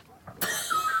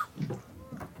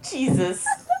 Jesus.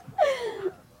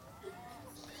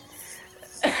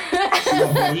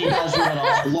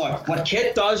 Look, what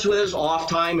Kit does with his off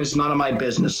time is none of my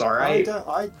business, all right?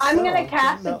 I'm gonna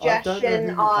cast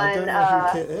suggestion on. I don't know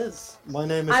who Kit is. My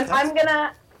name is.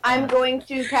 I'm going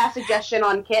to cast suggestion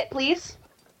on Kit, please.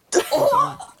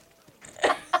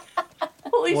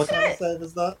 Holy what shit! kind of save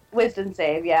is that? Wisdom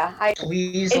save, yeah.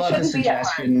 Please let the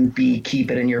suggestion be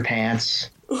keep it in your pants.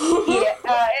 Yeah,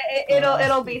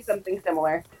 it'll be something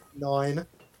similar. 9.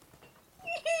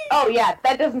 Oh yeah,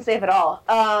 that doesn't save at all.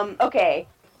 Okay.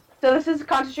 So this is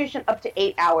concentration up to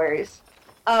 8 hours.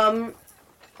 I'm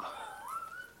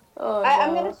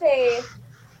gonna say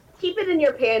keep it in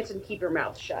your pants and keep your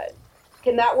mouth shut.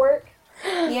 Can that work?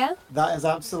 Yeah? That is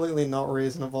absolutely not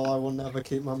reasonable. I will never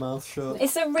keep my mouth shut.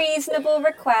 It's a reasonable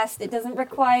request. It doesn't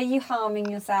require you harming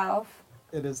yourself.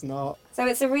 It is not. So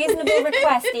it's a reasonable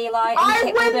request, Eli, and I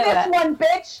Kit will win do this it. one,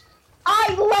 bitch!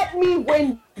 Let me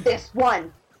win this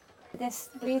one! This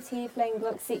blue tiefling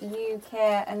looks at you,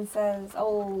 Kit, and says,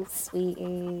 "Oh,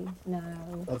 sweetie, no."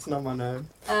 That's not my name.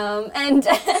 And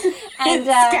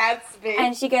Stabs me.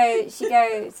 and she goes,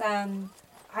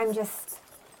 "I'm just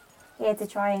here to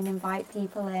try and invite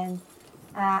people in,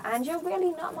 and you're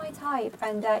really not my type."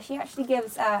 And she actually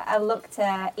gives a look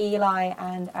to Eli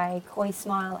and a coy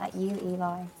smile at you,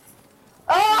 Eli.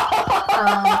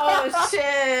 Oh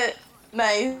shit!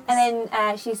 Nice. And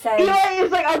then she says, Eli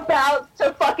is like about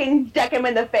to fucking deck him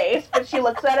in the face, but she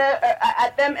looks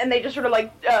at them, and they just sort of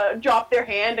like drop their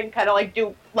hand and kind of like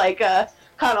do like a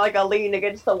lean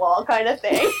against the wall kind of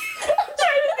thing. I'm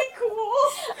trying to be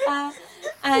cool.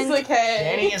 and He's like, hey.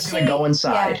 Danny is gonna go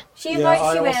inside. Yeah, she invites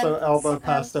I you also in. elbow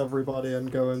past everybody and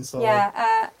go inside.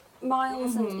 Yeah,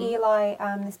 Miles and Eli,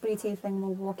 this blue tiefling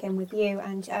will walk in with you,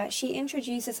 and she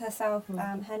introduces herself.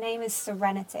 Her name is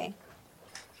Serenity.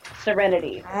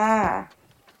 Serenity.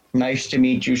 Nice to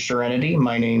meet you, Serenity.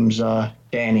 My name's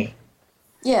Danny.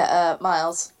 Yeah,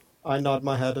 Miles. I nod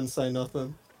my head and say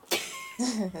nothing.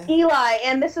 Eli,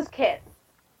 and this is Kit.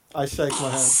 I shake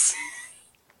my head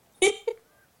and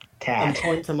Cat.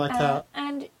 point to my cat.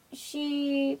 And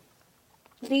she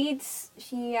leads.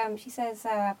 She says,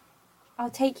 "I'll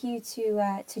take you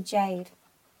to Jade."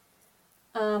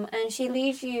 And she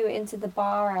leads you into the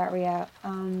bar area,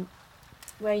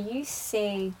 where you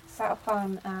see, sat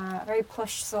upon a very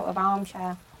plush sort of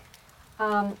armchair,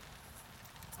 a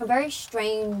very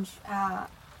strange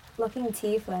looking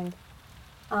tiefling,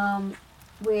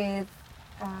 with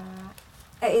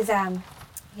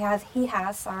he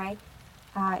has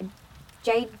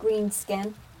jade green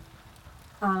skin,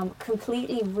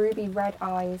 completely ruby red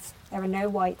eyes. There are no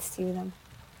whites to them.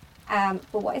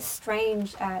 But what is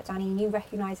strange, Danny, and you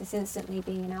recognise this instantly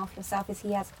being an elf yourself, is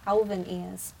he has elven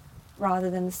ears rather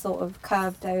than the sort of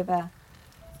curved over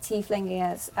tiefling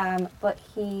ears. But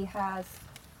he has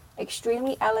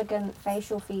extremely elegant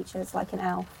facial features like an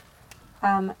elf.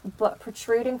 But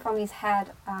protruding from his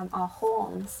head are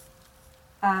horns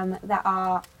that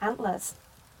are antlers.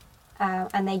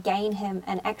 and they gain him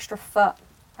an extra foot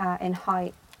in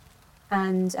height.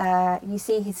 And you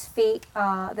see his feet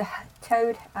are the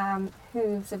toed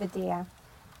hooves of a deer.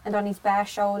 And on his bare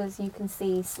shoulders you can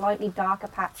see slightly darker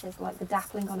patches like the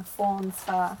dappling on a fawn's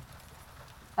fur.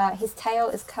 His tail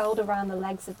is curled around the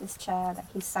legs of this chair that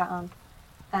he's sat on.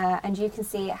 And you can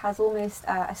see it has almost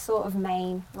a sort of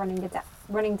mane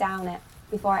running down it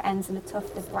before it ends in a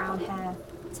tuft of brown hair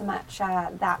to match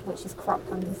that which is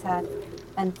cropped on his head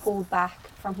and pulled back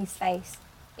from his face.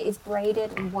 It is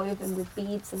braided and woven with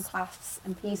beads and clasps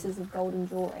and pieces of golden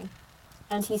jewellery.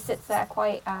 And he sits there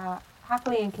quite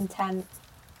happily and content,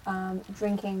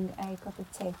 drinking a cup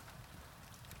of tea.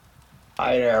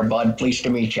 Hi there, bud. Pleased to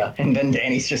meet you. And then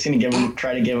Danny's just going to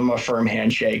try to give him a firm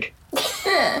handshake.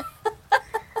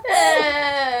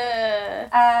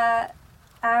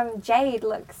 Jade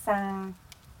looks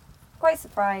quite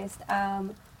surprised,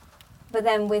 but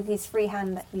then with his free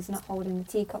hand that he's not holding the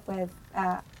teacup with,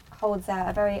 holds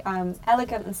a very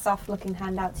elegant and soft-looking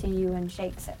hand out to you and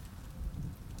shakes it.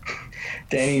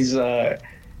 Danny's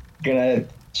gonna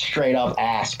straight up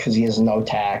ask, because he has no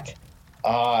tact.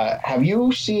 Have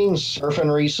you seen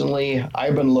Surfing recently?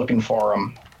 I've been looking for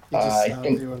him. He just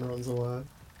stabs you and runs away.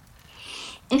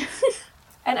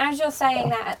 And as you're saying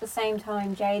that at the same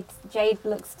time, Jade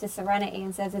looks to Serenity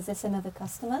and says, "Is this another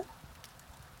customer?"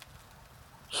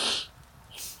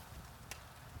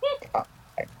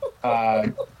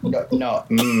 No.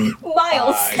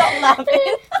 Miles, stop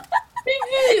laughing.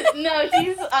 No,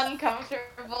 he's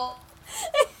uncomfortable.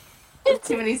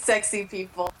 Too many sexy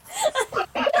people.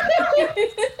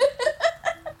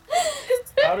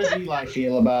 How does Eli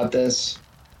feel about this?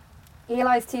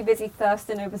 Eli's too busy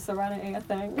thirsting over Serenity, I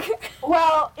think.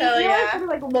 Well, Hell Eli's yeah. sort of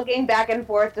like looking back and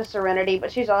forth to Serenity, but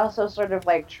she's also sort of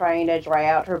like trying to dry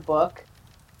out her book.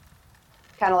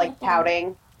 Kind of like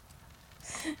pouting.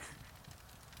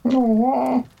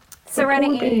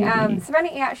 Serenity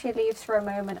actually leaves for a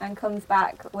moment and comes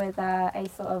back with a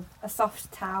sort of a soft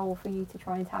towel for you to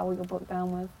try and towel your book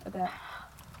down with a bit.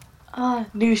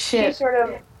 New She shit. sort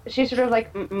of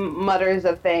like mutters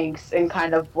of thanks and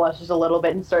kind of blushes a little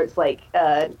bit and starts like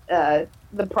the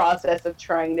process of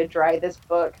trying to dry this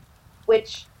book,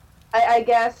 which I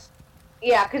guess,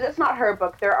 yeah, because it's not her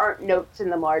book. There aren't notes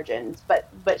in the margins,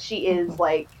 but she is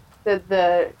like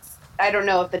the I don't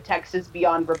know if the text is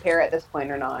beyond repair at this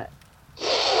point or not.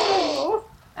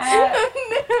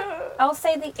 I'll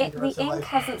say the ink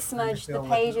hasn't smudged. The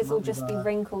pages will just be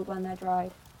wrinkled when they're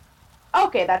dried.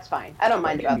 Okay, that's fine. I don't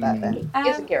mind about that then. He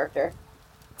is a character.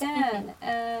 Dan,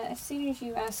 as soon as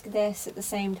you ask this, at the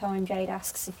same time Jade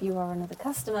asks if you are another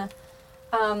customer,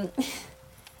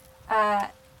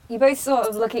 you both sort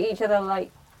of look at each other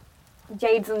like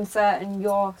Jade's uncertain,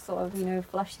 you're sort of,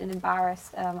 flushed and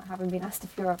embarrassed, having been asked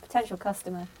if you're a potential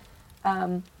customer.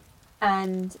 And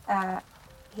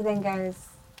he then goes,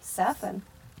 "Surfing?"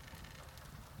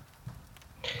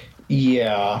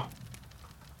 Yeah.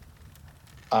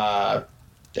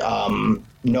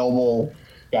 Noble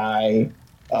guy,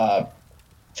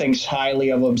 thinks highly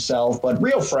of himself, but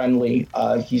real friendly.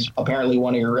 He's apparently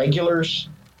one of your regulars.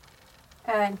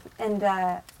 And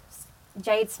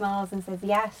Jade smiles and says,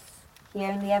 "Yes, he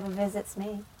only ever visits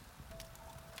me."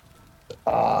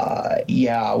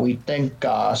 Yeah, we think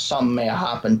something may have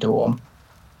happened to him.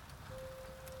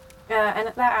 And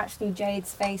at that, actually,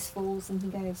 Jade's face falls and he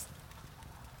goes,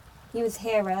 "He was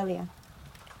here earlier.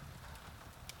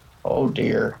 Oh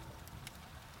dear.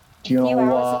 Do A you few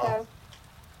know, hours ago."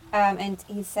 And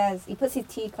he says, he puts his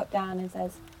teacup down and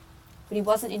says, "But he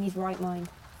wasn't in his right mind."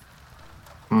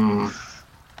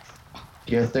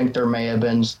 Do you think there may have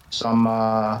been some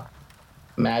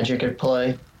magic at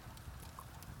play?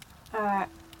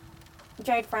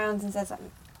 Jade frowns and says, I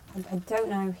don't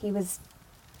know. He was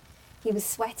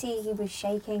sweaty, he was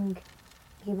shaking,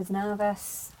 he was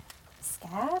nervous,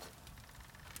 scared.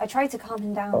 I tried to calm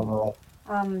him down,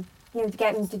 to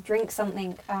get him to drink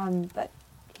something, but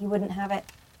he wouldn't have it.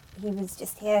 He was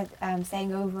just here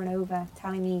saying over and over,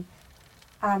 telling me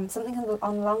something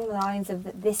along the lines of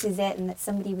that this is it and that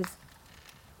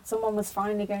someone was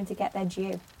finally going to get their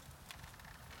due.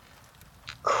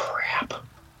 Crap.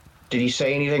 Did he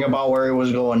say anything about where he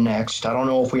was going next? I don't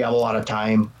know if we have a lot of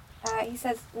time. He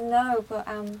says no, but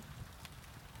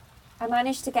I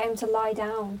managed to get him to lie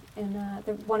down in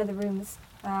one of the rooms.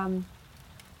 I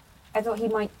thought he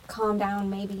might calm down.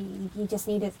 Maybe he just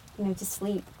needed, to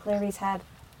sleep, clear his head.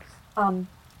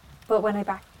 But when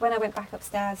I went back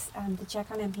upstairs to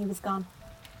check on him, he was gone.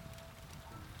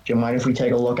 Do you mind if we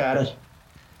take a look at it?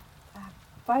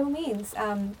 By all means.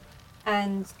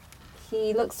 And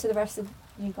he looks to the rest of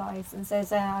you guys and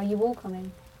says, "Are you all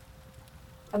coming?"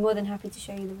 I'm more than happy to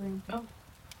show you the room.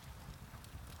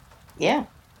 Yeah.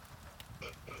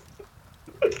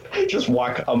 Just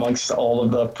walk amongst all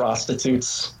of the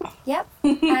prostitutes. Yep.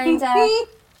 And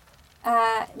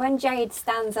when Jade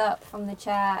stands up from the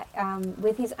chair,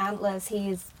 with his antlers, he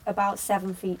is about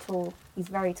 7 feet tall. He's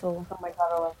very tall. Oh my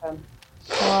god, I love him.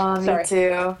 Oh, me Sorry.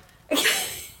 too.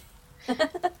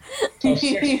 So 6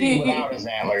 feet without his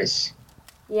antlers.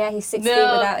 Yeah, he's 6 No.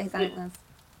 feet without his antlers.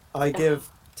 I give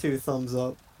 2 thumbs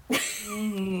up.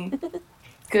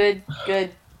 Good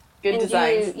And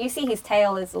designs. you see his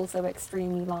tail is also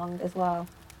extremely long as well.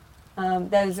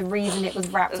 There's a reason it was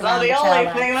wrapped It's around not the the only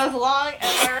chair thing that's long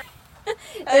ever.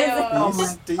 Oh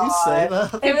my Do you say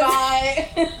that? Goodbye.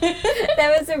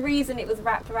 There was a reason it was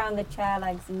wrapped around the chair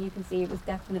legs, and you can see it was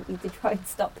definitely to try and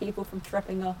stop people from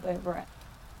tripping up over it.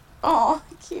 Oh,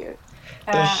 cute.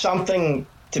 There's Uh, something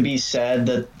to be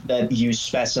said that you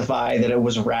specify that it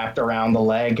was wrapped around the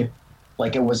leg,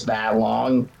 like it was that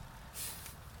long.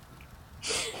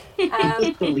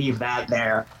 Leave that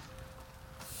there.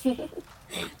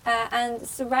 And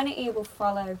Serenity will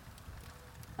follow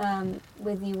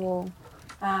with you all.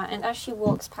 And as she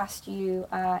walks past you,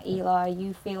 Eli,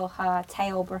 you feel her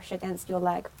tail brush against your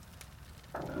leg.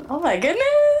 Oh my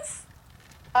goodness.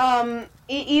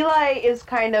 Eli is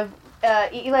kind of.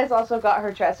 Eli's also got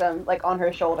her tressum like on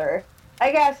her shoulder.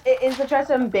 I guess is the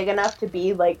tressum big enough to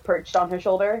be like perched on her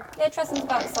shoulder? Yeah, Tressum's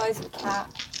about the size of a cat,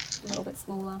 a little bit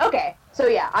smaller. Okay, so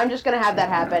yeah, I'm just gonna have that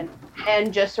happen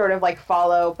and just sort of like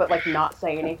follow, but like not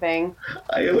say anything.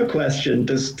 I have a question.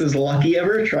 Does Lucky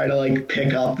ever try to like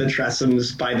pick up the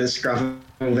tressums by the scruff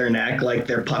of their neck like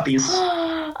they're puppies?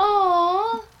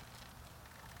 Aww.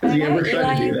 Does he I don't ever know, try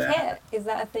Eli to do and that? Kit, is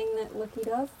that a thing that Lucky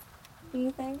does? Do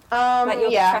you think? Like your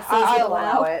Yeah, tresses I'll would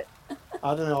allow allow? it.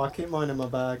 I don't know, I keep mine in my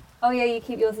bag. Oh yeah, you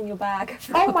keep yours in your bag.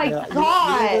 Oh my Yeah,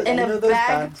 god! In a those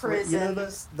bag bags, prison. You know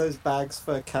those bags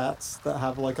for cats that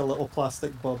have like a little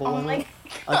plastic bubble Oh in my it?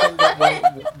 I think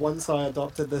that once I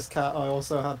adopted this cat, I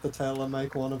also had the tailor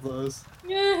make one of those.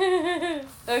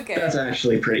 Okay. That's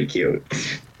actually pretty cute.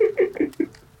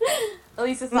 At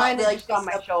least it's Mine not is like just on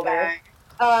my a shoulder. bag.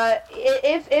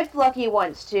 If Lucky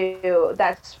wants to,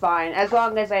 that's fine. As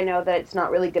long as I know that it's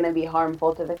not really going to be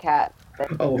harmful to the cat.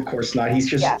 Oh, of course not. He's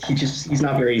just Yeah. he's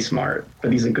not very smart,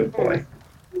 but he's a good boy.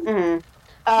 Mm-hmm.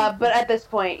 But at this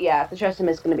point, yeah, the tressum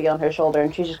is going to be on her shoulder,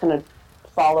 and she's just going to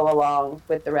follow along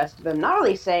with the rest of them, not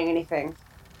really saying anything,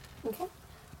 Okay.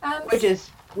 which is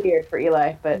weird for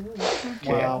Eli. But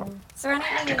Wow.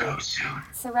 Serenity, Go soon.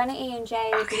 Serenity and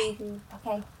Jade lead you.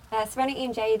 Okay. Serenity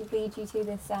and Jade lead you to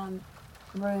this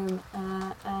room,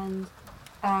 and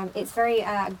it's very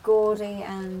gaudy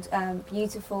and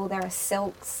beautiful. There are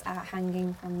silks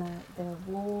hanging from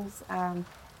the walls.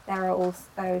 There are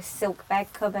also silk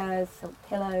bed covers, silk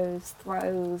pillows,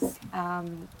 throws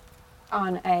on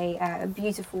a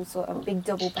beautiful sort of big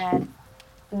double bed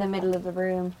in the middle of the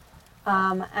room.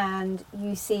 And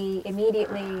you see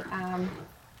immediately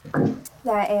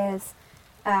there is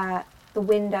the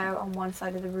window on one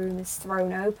side of the room is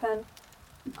thrown open.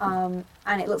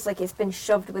 And it looks like it's been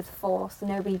shoved with force.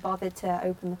 Nobody bothered to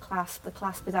open the clasp. The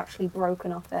clasp is actually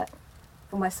broken off it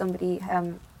from where somebody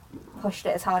pushed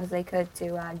it as hard as they could to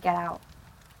get out.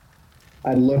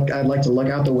 I'd like to look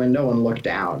out the window and look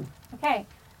down. Okay.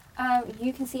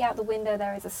 You can see out the window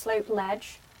there is a sloped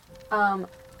ledge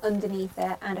underneath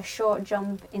it and a short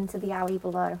jump into the alley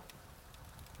below.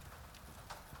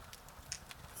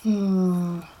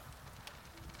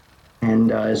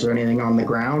 And is there anything on the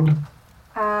ground?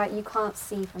 You can't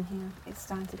see from here. It's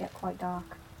starting to get quite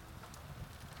dark.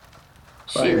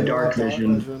 I have dark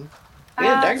vision. We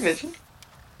have dark vision.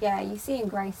 Yeah, you see in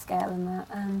grayscale in that.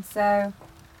 And so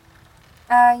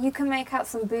you can make out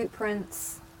some boot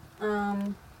prints.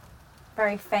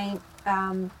 Very faint.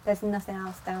 There's nothing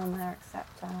else down there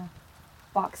except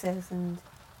boxes and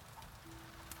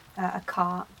a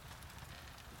cart.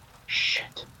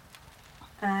 Shit.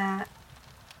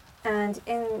 And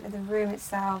in the room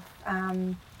itself,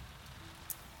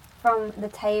 from the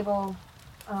table,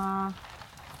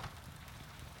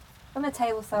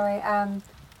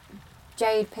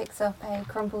 Jade picks up a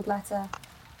crumpled letter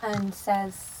and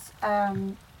says,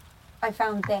 I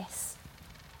found this,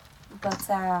 but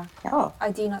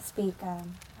I do not speak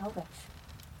Elvish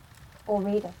or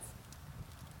read it.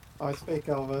 I speak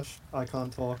Elvish. I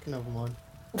can't talk. Never mind.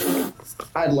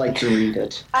 I'd like to read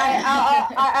it.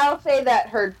 I'll say that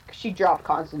she dropped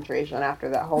concentration after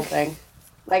that whole thing,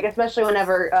 like especially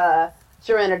whenever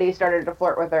Serenity started to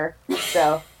flirt with her.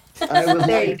 So I would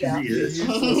There you like to go. read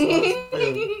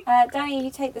it. Danny,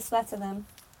 you take this letter then,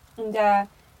 and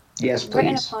Yes,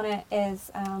 written please. upon it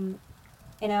is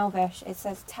in Elvish, it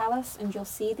says, "Tell us and you'll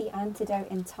see the antidote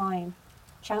in time.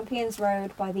 Champions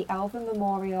Road by the Elven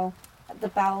Memorial at the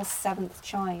bell's 7th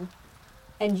chime."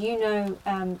 And you know,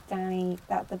 Danny,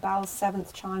 that the bell's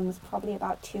 7th chime was probably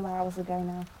about 2 hours ago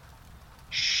now.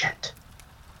 Shit.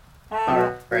 The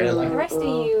Alright, rest of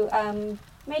you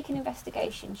make an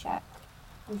investigation check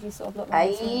as you sort of look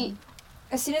around.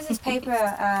 As soon as this paper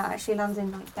actually lands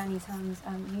in like Danny's hands,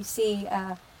 you see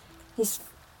his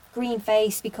green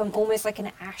face become almost like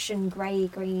an ashen grey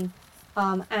green,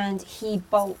 and he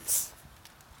bolts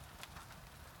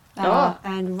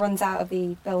and runs out of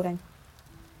the building.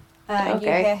 And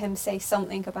you hear him say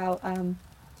something about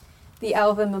the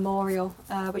Elven Memorial,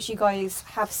 which you guys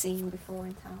have seen before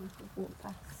in town. You've walked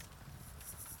past.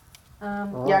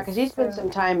 Yeah, because he spent some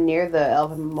time near the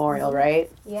Elven Memorial,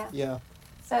 right? Yeah. Yeah.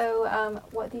 So,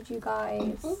 what did you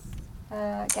guys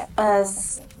get?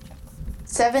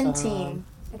 17.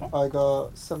 Okay. I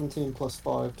got 17 plus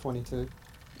 5, 22.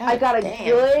 I got a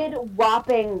good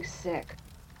whopping 6.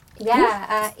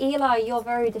 Yeah, Eli, you're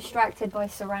very distracted by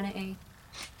Serenity.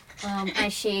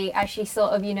 As she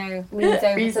sort of, leans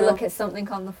over to look at something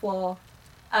on the floor.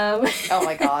 Oh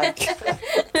my god.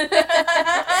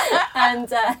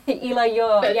 And Eli,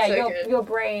 your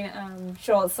brain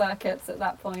short circuits at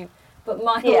that point. But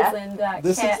Miles and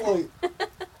Kit.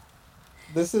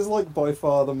 This is like by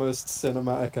far the most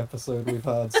cinematic episode we've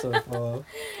had so far.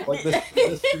 Like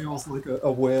this feels like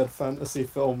a weird fantasy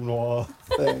film noir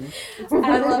thing.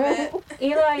 I love it.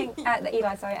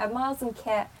 Miles and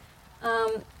Kit.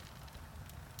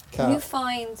 You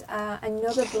find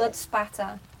another blood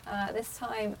spatter. This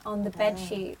time on the bed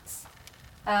sheets.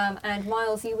 And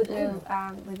Miles, you would know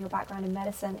with your background in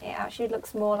medicine, it actually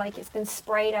looks more like it's been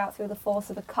sprayed out through the force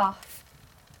of a cuff.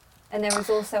 And there is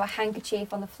also a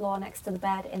handkerchief on the floor next to the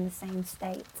bed in the same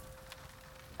state.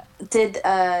 Did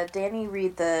Danny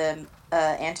read the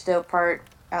antidote part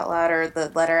out loud, or the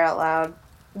letter out loud?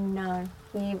 No.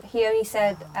 He only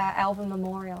said Elven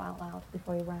Memorial out loud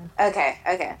before he ran.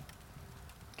 Okay.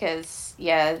 Because,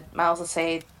 Miles will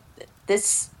say,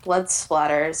 this blood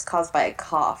splatter is caused by a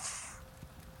cough.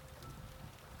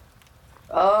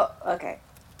 Oh, okay.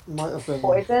 Might have been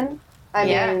Poison? I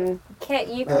mean... Kit,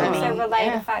 you can also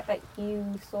relay the fact that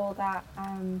you saw that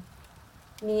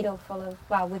needle full of,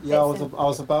 with Yeah, bits I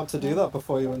was about to do that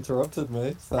before you interrupted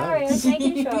me. Sorry, I was Thanks.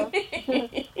 making sure.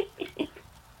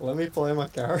 Let me play my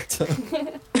character.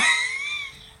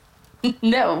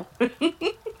 No.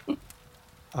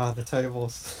 The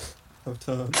tables have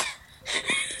turned.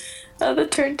 Oh, the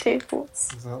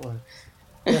turntables. Exactly.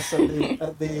 Yes,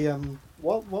 at the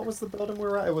what was the building we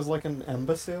were at? It was like an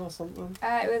embassy or something?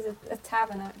 It was a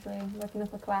tavern, actually, looking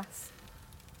up a class.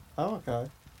 Oh, okay.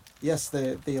 Yes,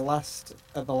 the last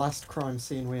crime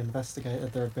scene we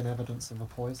investigated, there had been evidence of a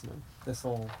poisoning. This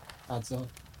all adds up.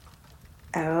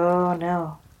 Oh,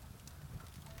 no.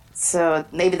 So,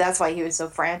 maybe that's why he was so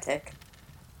frantic.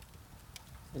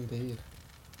 Indeed.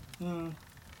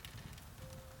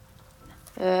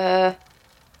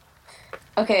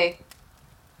 Okay.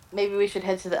 Maybe we should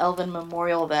head to the Elven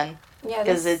Memorial then. Yeah,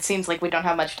 because it seems like we don't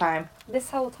have much time. This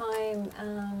whole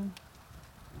time,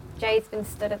 Jade's been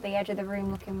stood at the edge of the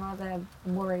room looking rather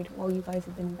worried while you guys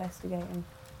have been investigating.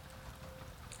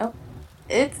 Oh.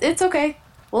 It's okay.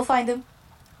 We'll find him.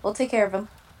 We'll take care of him.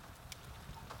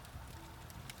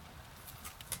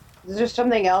 Is there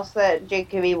something else that Jake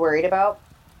could be worried about?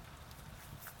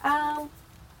 Oh,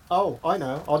 I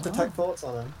know. I'll detect thoughts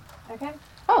on him. Okay.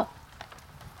 Oh.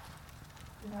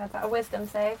 Is that a wisdom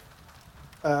save?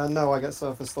 No, I get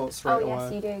surface thoughts straight away. Oh,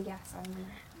 yes, you do. Yes, I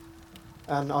remember.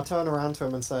 And I'll turn around to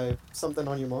him and say, something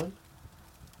on your mind?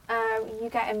 You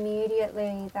get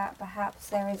immediately that perhaps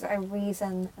there is a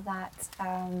reason that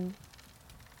Faern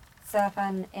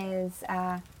is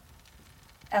a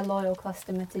loyal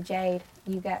customer to Jade.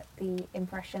 You get the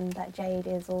impression that Jade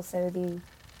is also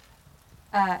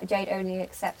Jade only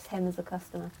accepts him as a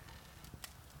customer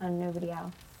and nobody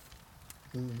else.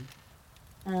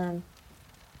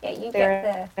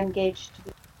 They're engaged.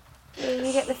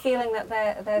 You get the feeling that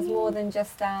there's more than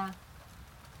just a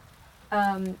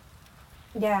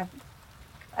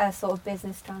sort of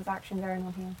business transaction going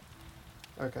on here.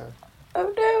 Okay.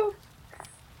 Oh no.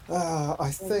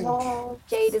 I think...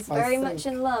 Jade is very much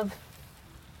in love.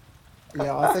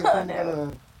 Yeah, I think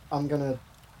I'm gonna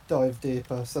dive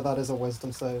deeper, so that is a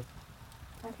wisdom save.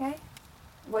 Okay.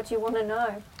 What do you want to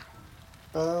know?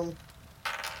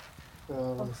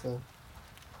 Let me see.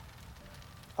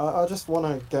 I just want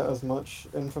to get as much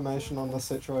information on the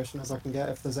situation as I can get,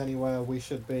 if there's anywhere we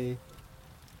should be,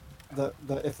 that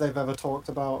if they've ever talked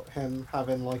about him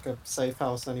having like a safe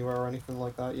house anywhere or anything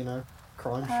like that,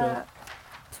 crime shit.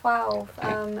 12.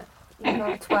 You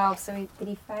got a 12, so did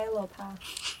he fail or pass?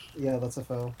 Yeah, that's a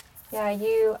fail. Yeah,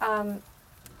 you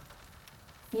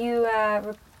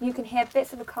can hear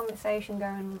bits of a conversation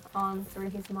going on through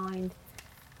his mind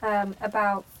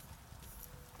about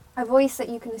a voice that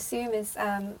you can assume is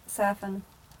Surfin,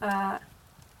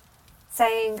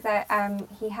 saying that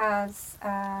he has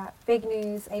big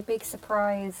news, a big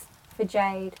surprise for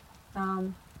Jade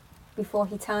before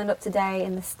he turned up today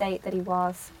in the state that he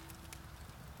was.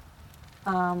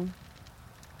 I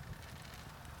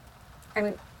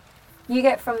mean, you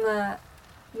get from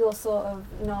your sort of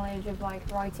knowledge of like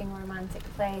writing romantic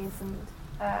plays and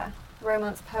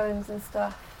romance poems and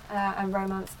stuff, and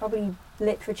romance, probably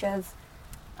literatures,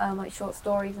 like short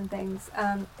stories and things,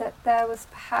 that there was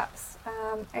perhaps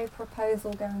a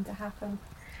proposal going to happen.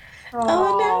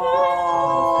 Oh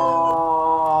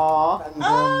And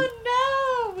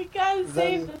Oh no! We gotta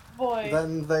save this boy.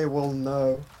 then they will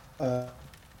know that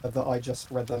I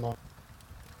just read them on.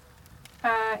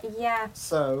 Yeah.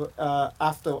 So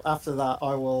after that,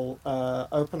 I will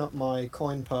open up my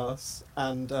coin purse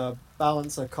and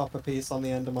balance a copper piece on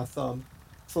the end of my thumb,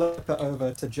 flip it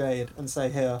over to Jade, and say,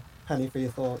 "Here, penny for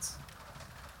your thoughts."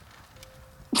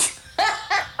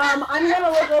 I'm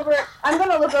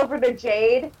gonna look over to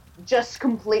Jade, just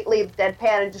completely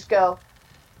deadpan, and just go,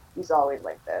 "He's always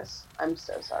like this. I'm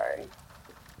so sorry."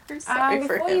 We're sorry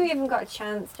for Before him. you even got a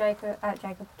chance, Kit,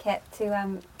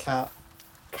 to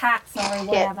Cat, sorry,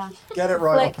 whatever. get it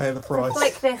right, I'll Flick- pay the To price.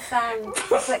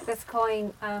 flick this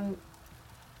coin,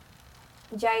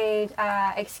 Jade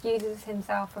excuses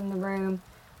himself from the room,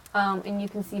 and you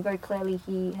can see very clearly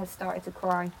he has started to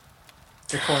cry.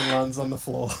 The coin lands on the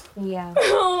floor. Yeah.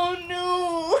 Oh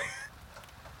no!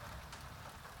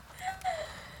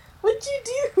 What'd you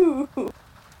do?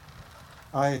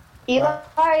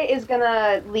 Eli is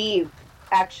gonna leave,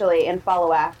 actually, and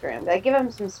follow after him. I give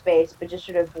him some space, but just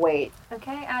sort of wait.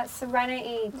 Okay,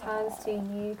 Serenity turns to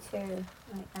you two,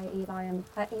 Eli,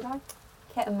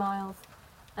 Kit and Miles,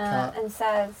 and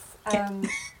says,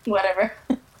 Whatever.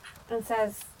 and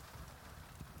says,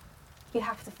 you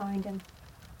have to find him.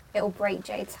 It'll break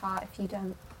Jade's heart if you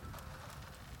don't.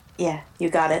 Yeah, you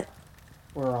got it.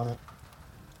 We're on it.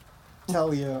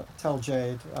 Tell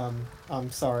Jade,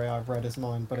 I'm sorry I've read his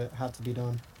mind, but it had to be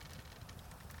done.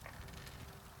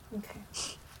 Okay.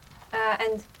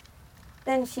 And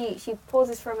then she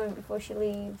pauses for a moment before she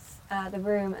leaves the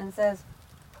room and says,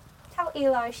 tell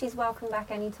Eli she's welcome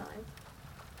back anytime.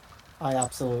 I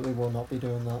absolutely will not be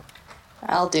doing that.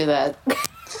 I'll do that.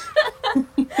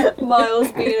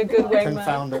 Miles being a good wingman.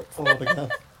 Confound it, pull it again.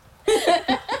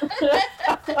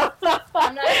 I'm not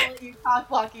gonna let you cock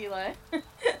block Eli.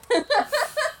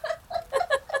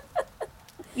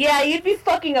 Yeah, you'd be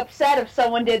fucking upset if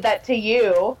someone did that to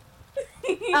you.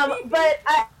 But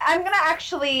I'm gonna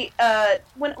actually,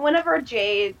 whenever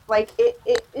Jade, like,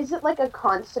 is it like a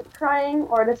constant crying,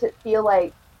 or does it feel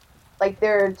like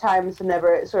there are times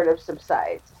whenever it sort of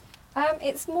subsides?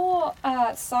 It's more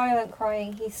silent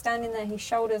crying. He's standing there, his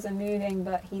shoulders are moving,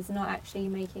 but he's not actually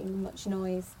making much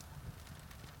noise.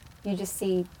 You just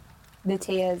see the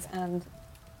tears and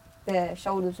the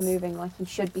shoulders moving like he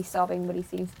should be sobbing, but he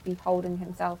seems to be holding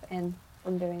himself in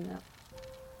from doing that.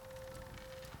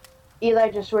 Eli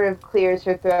just sort of clears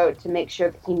her throat to make sure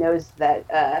that he knows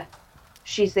that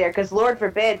she's there, because Lord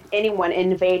forbid anyone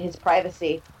invade his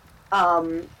privacy.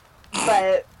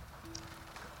 But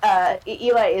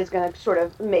Eli is going to sort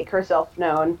of make herself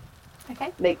known.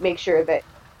 Okay. Make sure that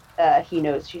he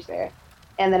knows she's there.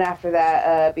 And then after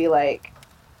that, be like,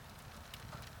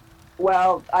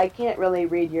 well, I can't really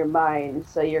read your mind,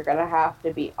 so you're going to have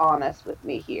to be honest with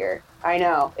me here. I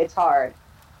know, it's hard.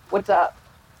 What's up?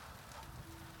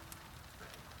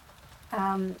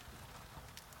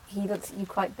 He looks at you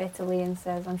quite bitterly and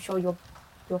says, I'm sure your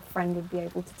friend would be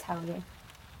able to tell you.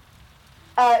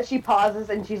 She pauses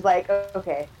and she's like,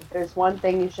 okay, if there's one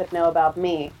thing you should know about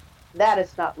me, that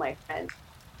is not my friend.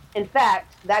 In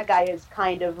fact, that guy has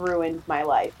kind of ruined my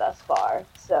life thus far,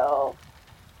 so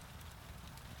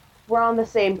we're on the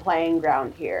same playing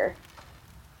ground here.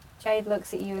 Jade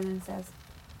looks at you and then says,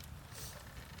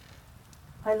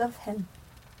 I love him.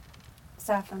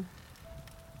 Saffron.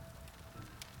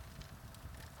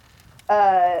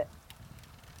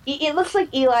 It looks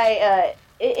like Eli,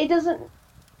 it doesn't,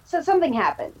 so something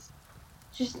happens.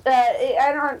 Just,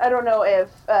 I don't know if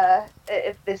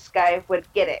this guy would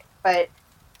get it, but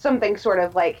something sort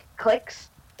of like clicks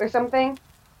or something,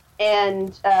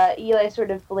 and Eli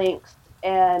sort of blinks,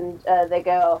 and they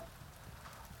go,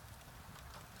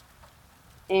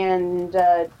 and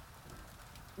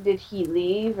did he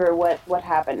leave, or what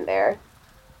happened there?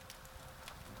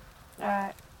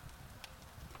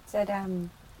 said,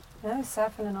 no,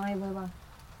 Serpent and I were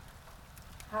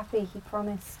happy. He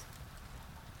promised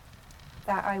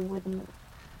that I wouldn't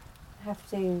have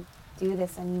to do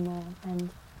this anymore and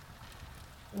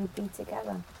we'd be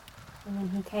together. And then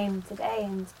he came today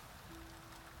and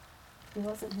he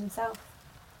wasn't himself.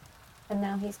 And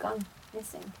now he's gone,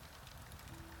 missing.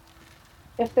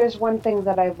 If there's one thing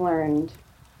that I've learned,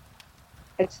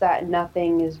 it's that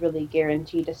nothing is really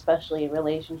guaranteed, especially in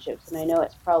relationships. And I know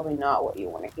it's probably not what you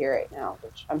want to hear right now,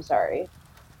 which I'm sorry.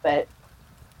 But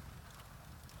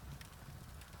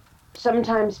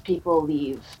sometimes people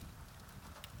leave.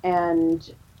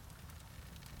 And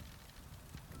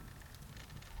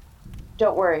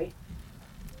don't worry.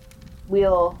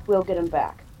 We'll get him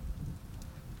back.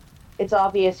 It's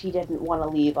obvious he didn't want to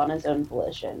leave on his own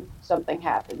volition. Something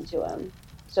happened to him.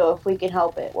 So if we can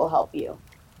help it, we'll help you.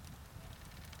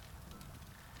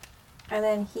 And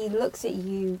then he looks at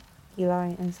you,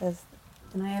 Eli, and says,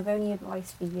 and I have only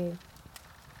advice for you.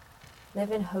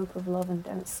 Live in hope of love and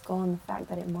don't scorn the fact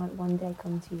that it might one day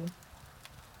come to you.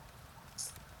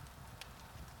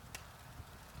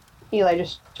 Eli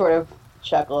just sort of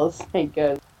chuckles and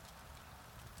goes,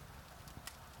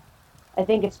 I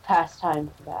think it's past time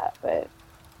for that, but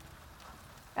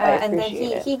and then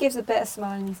he gives a bit of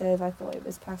smile and he says, I thought it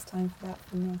was past time for that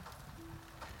for me.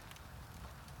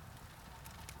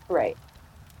 Right.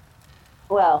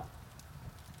 Well,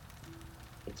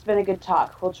 it's been a good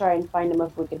talk. We'll try and find him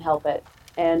if we can help it.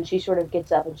 And she sort of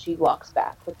gets up and she walks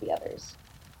back with the others.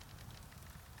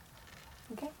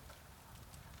 Okay.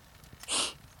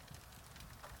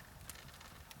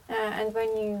 And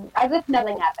when you... As if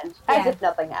nothing happened. Yeah. As if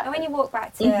nothing happened. And when you walk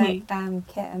back to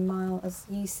Kit and Miles,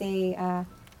 you see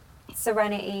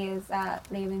Serenity is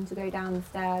leaving to go down the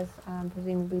stairs,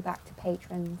 presumably back to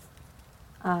patrons,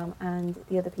 and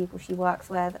the other people she works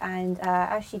with. And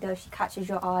as she does, she catches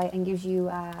your eye and gives you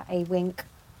a wink.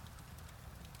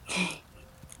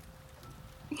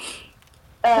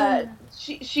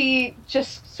 She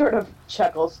just sort of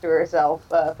chuckles to herself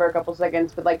for a couple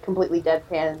seconds, but like completely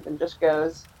deadpans and just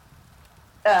goes.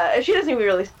 She doesn't even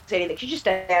really say anything. She just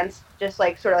stands, just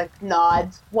like sort of like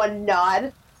nods. One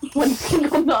nod, one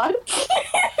single nod.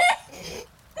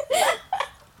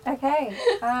 Okay.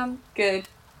 Good.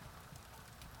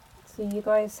 So you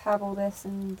guys have all this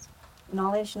and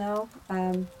knowledge now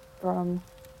from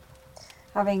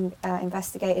having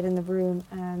investigated in the room,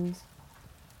 and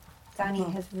Danny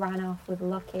has ran off with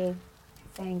Lucky,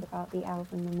 saying about the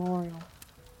Elven Memorial.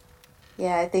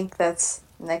 Yeah, I think that's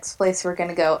the next place we're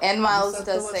gonna go. And Miles said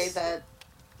does there say was- that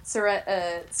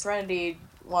Serenity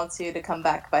wants you to come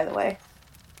back, by the way.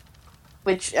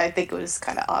 Which I think was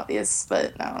kind of obvious,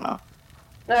 but I don't know.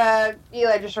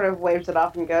 Eli just sort of waves it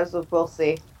off and goes, "We'll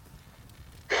see."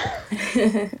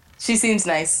 She seems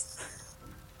nice.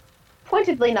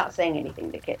 Pointedly not saying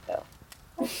anything to Kit, though.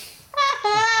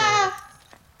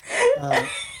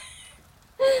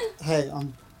 Hey,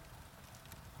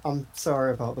 I'm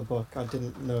sorry about the book. I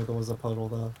didn't know there was a puddle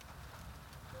there.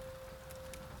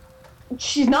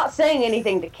 She's not saying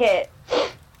anything to Kit.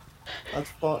 That's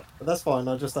fine.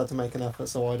 I just had to make an effort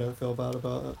so I don't feel bad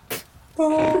about it.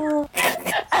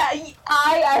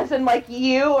 I as in like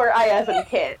you, or I as in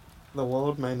Kit? The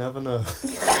world may never know.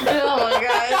 Oh my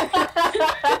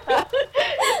god.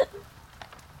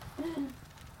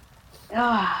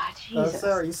 Ah, Jesus.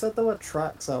 Sarah, you said there were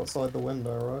tracks outside the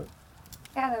window, right?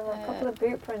 Yeah, there were a couple of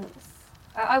boot prints.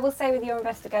 I will say with your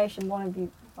investigation, one of you,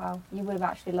 well, you would have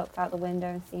actually looked out the window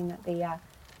and seen that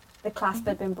the clasp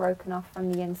had been broken off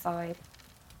from the inside,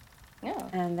 Yeah.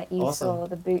 and that you Awesome. saw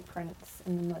the boot prints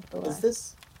in the mud below.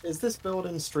 Is this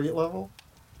building street level?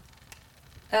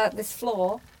 This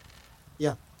floor?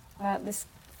 Yeah. This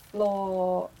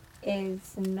floor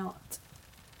is not.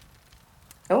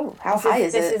 Oh, how high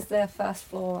is This it? is the first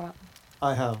floor up.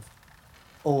 I have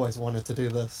always wanted to do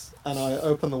this, and I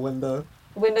open the window.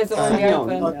 The windows are already No,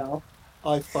 open. No.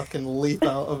 I fucking leap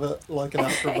out of it like an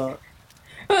acrobat.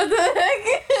 What the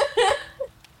heck?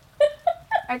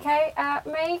 Okay,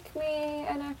 make me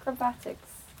an acrobatics.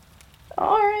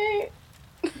 Alright.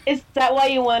 Is that why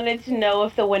you wanted to know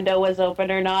if the window was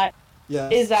open or not?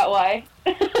 Yes. Is that why?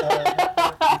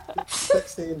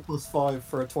 16 plus 5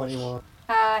 for a 21.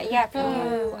 Yeah,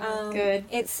 you, Good.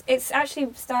 It's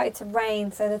actually started to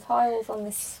rain, so the tiles on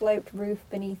this sloped roof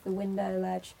beneath the window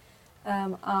ledge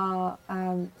are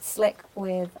slick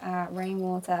with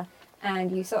rainwater,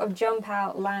 and you sort of jump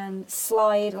out, land,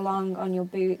 slide along on your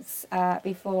boots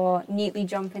before neatly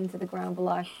jump into the ground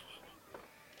below.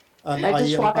 And I just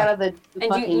yell walk back, out of the And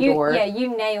fucking you door. yeah,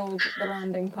 you nailed the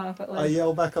landing I perfectly.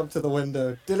 yell back up to the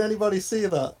window. Did anybody see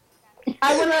that?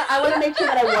 I wanna make sure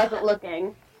that I wasn't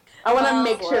looking. I want to Well,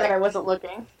 make sure that I wasn't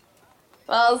looking.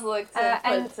 Wells looked to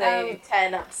And, put a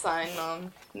 10 up sign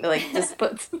on. Like, just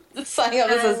put the sign up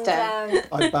that says 10.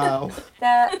 I bow.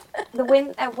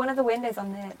 One of the windows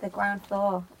on the ground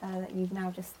floor that you've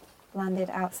now just landed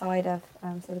outside of,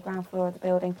 so the ground floor of the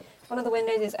building, one of the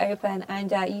windows is open,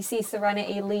 and you see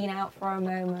Serenity lean out for a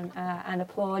moment and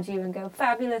applaud you and go,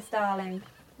 "Fabulous, darling,"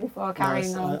 before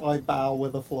carrying Nice. on. I bow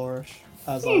with a flourish,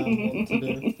 as I am wont to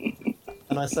do.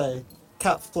 And I say,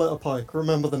 Cat Flitterpike,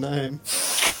 remember the name.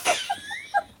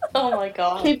 Oh my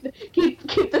god. Keep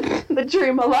the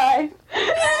dream alive.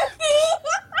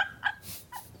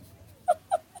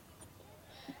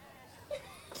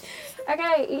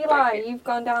 Okay, Eli, you've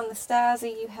gone down the stairs. Are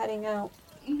you heading out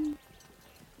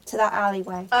to that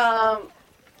alleyway? I'm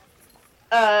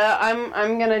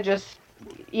gonna just,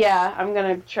 yeah, I'm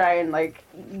gonna try and like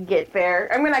get there.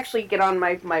 I'm gonna actually get on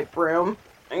my broom.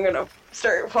 I'm gonna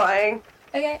start flying.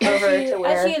 Okay, Over to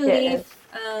where as you it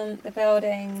leave the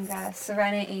building,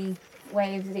 Serenity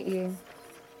waves at you.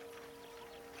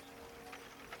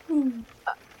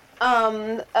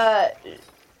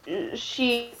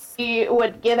 She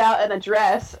would get out an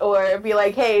address or be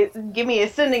like, "Hey, give me a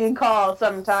sending call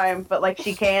sometime," but like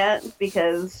she can't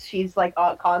because she's like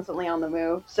constantly on the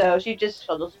move. So she'll just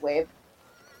wave.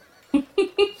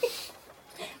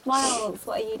 Miles,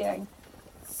 what are you doing?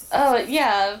 Oh,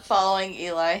 yeah, following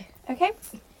Eli. Okay.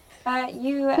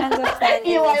 You end up then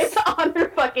in Eli's this- on her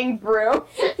fucking broom.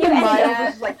 You end Miles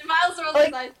up- is like, Miles are on like,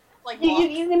 the side, like, you walk.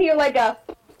 can hear like a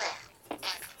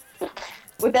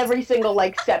with every single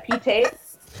like step he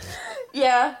takes.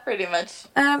 Yeah, pretty much.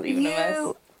 Even a mess.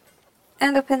 you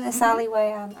end up in this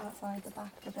alleyway outside the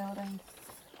back of the building.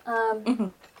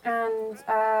 And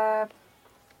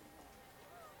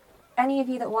any of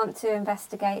you that want to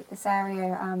investigate this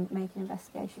area, make an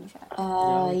investigation check.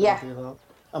 I'm Yeah, gonna do that.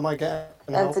 Am I getting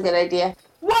that's a help? good idea.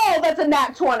 Whoa, that's a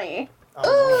nat 20.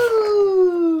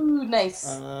 Oh, Ooh, nice.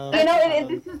 no. You know,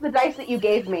 this is the dice that you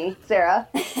gave me, Sarah.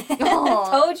 Aw.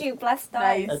 Told you, blessed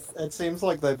dice. Nice. It seems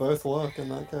like they both work in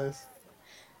that case.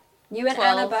 You and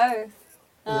 12. Anna both.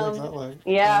 Yeah, exactly.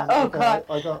 Yeah. Oh, okay,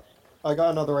 God. I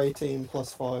got another 18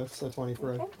 plus 5, so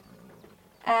 23. Okay.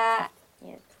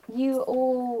 Yes. You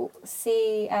all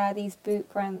see these boot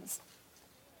prints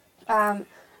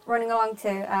running along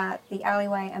to the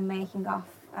alleyway and making off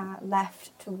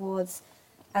left towards,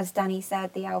 as Danny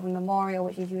said, the Elven Memorial,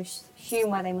 which is you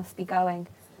assume where they must be going.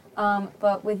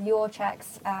 But with your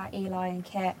checks, Eli and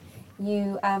Kit,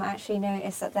 you actually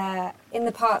notice that they're in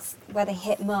the parts where they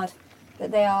hit mud,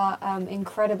 that they are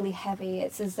incredibly heavy.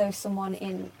 It's as though someone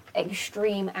in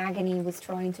extreme agony was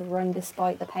trying to run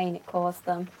despite the pain it caused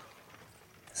them.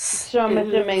 So I'm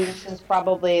assuming this is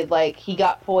probably like he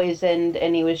got poisoned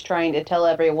and he was trying to tell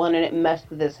everyone and it messed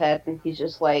with his head and he's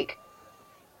just like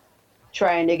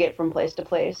trying to get from place to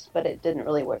place, but it didn't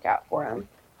really work out for him.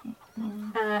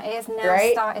 It has now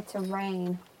Right? started to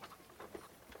rain.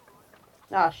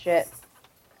 Oh shit.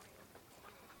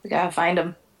 We gotta find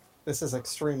him. This is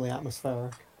extremely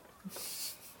atmospheric.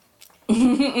 Are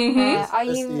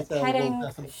This you detail will heading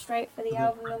definitely- straight for the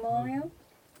Elven Memorial?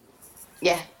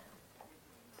 Yeah.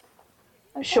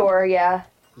 Okay. Sure, yeah.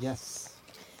 Yes.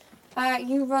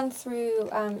 You run through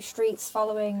streets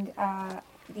following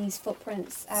these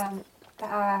footprints that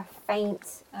are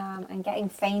faint and getting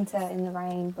fainter in the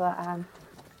rain, but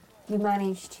you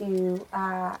manage to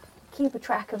keep a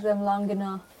track of them long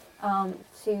enough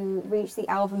to reach the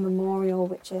Elven Memorial,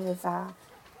 which is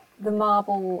the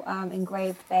marble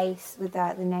engraved base with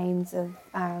the names of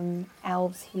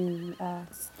elves who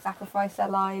sacrificed their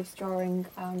lives during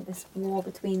this war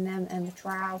between them and the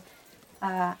Drow,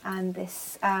 and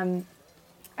this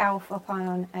elf up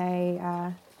on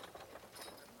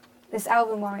this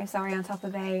elven warrior, on top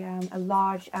of a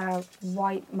large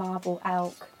white marble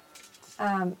elk,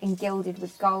 engilded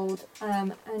with gold,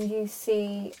 and you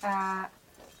see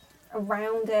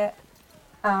around it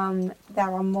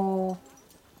there are more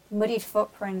muddied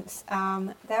footprints.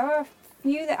 There are a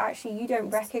few that actually you don't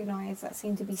recognise that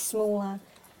seem to be smaller,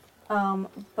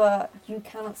 but you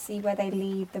cannot see where they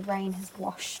lead. The rain has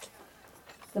washed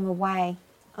them away.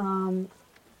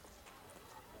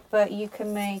 But you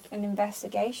can make an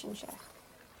investigation check.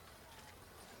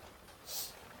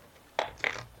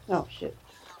 Oh shit.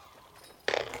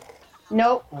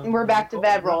 Nope, we're back to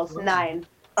bad rolls. 9.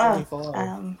 25.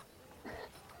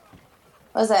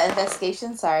 What was that,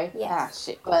 investigation? Sorry. Yes. Ah,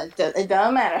 shit. But it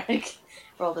don't matter.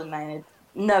 Rolled a 9.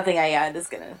 Nothing I add is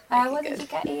gonna make What it did you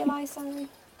get, Eli? Sorry.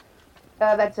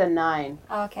 That's a 9.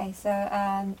 Okay,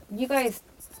 so you guys,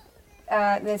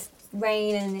 there's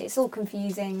rain and it's all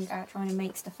confusing, trying to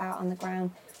make stuff out on the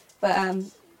ground. But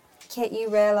Kit, you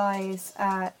realise,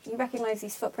 you recognise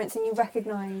these footprints, and you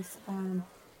recognise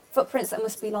footprints that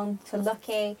must belong to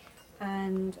Lucky,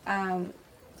 and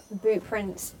boot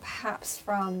prints perhaps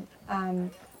from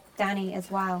Danny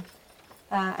as well.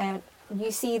 And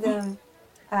you see them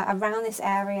around this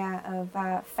area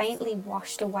of faintly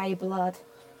washed away blood,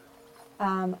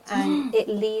 and it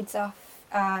leads off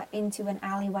into an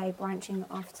alleyway branching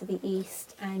off to the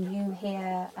east, and you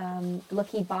hear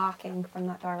Lucky barking from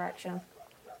that direction.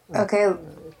 Okay.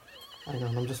 Hang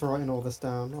on, I'm just writing all this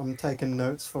down. I'm taking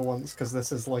notes for once because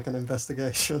this is like an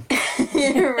investigation.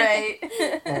 Right.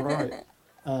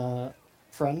 Alright.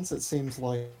 Friends, it seems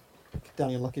like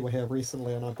Danny and Lucky were here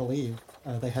recently, and I believe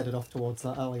they headed off towards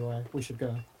that alleyway. We should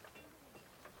go.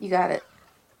 You got it.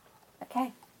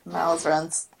 Okay. Miles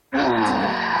runs.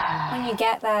 When you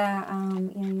get there,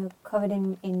 you're covered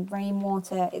in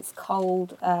rainwater. It's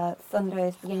cold. Thunder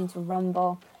is beginning to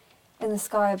rumble in the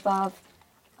sky above,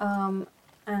 and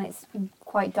it's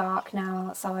quite dark now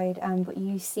outside. But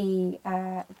you see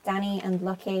Danny and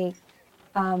Lucky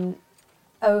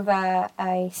over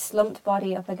a slumped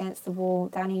body up against the wall.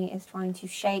 Danny is trying to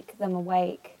shake them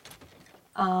awake,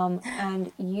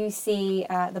 and you see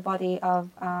the body of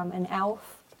an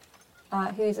elf.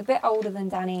 Who's a bit older than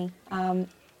Danny,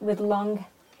 with long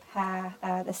hair,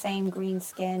 the same green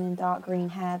skin and dark green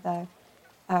hair though,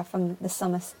 from their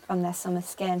summer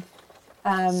skin,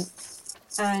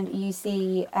 and you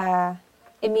see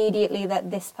immediately that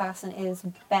this person is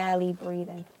barely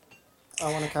breathing.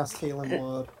 I want to cast Healing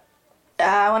Word.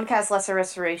 I want to cast Lesser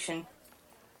Restoration.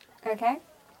 Okay.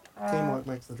 Teamwork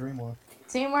makes the dream work.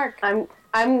 Teamwork.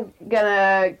 I'm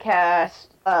gonna cast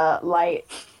light.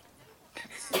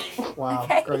 Wow,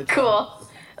 Okay. great. Cool. Job.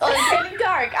 Oh, it's getting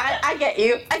dark. I get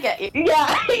you. I get you.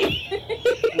 Yeah. We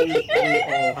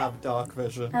all have dark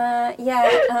vision.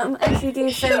 As you do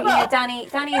so, Danny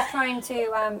is trying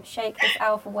to shake this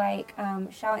elf awake,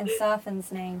 shouting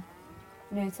Surfin's name,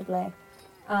 notably.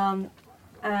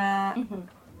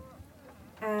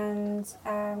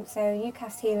 So you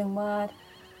cast Healing Word.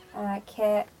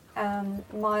 Kit,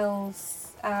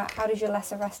 Miles, how does your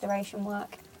Lesser Restoration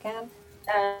work again?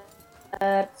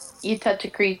 You touch a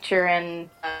creature and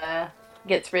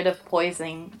gets rid of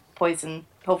poison,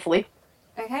 hopefully.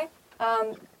 Okay. You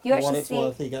For what actually it's see.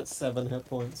 worth, he gets 7 hit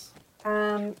points.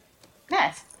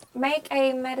 Nice. Make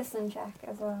a medicine check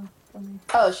as well for me.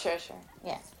 Oh, sure.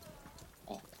 Yeah.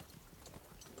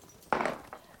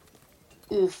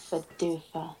 Oofa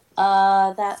doofa.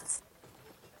 That's...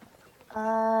 Can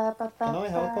I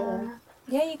help at all?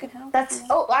 Yeah, you can help. That's...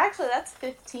 Oh, actually, that's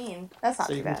 15. That's not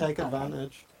So too you can bad. take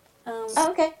advantage. Oh,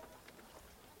 okay.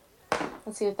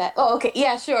 Let's see what that... Oh, okay.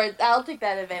 Yeah, sure. I'll take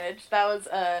that advantage. That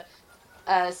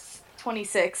was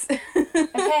 26.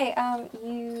 Okay.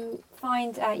 You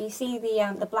find you see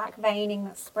the black veining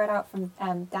that's spread out from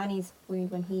Danny's wound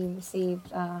when he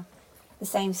received the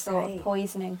same sort of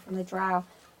poisoning from the drow.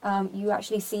 You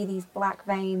actually see these black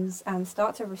veins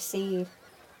start to recede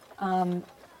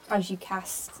as you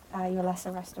cast your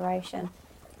Lesser Restoration.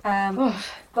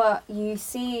 But you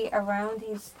see around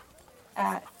his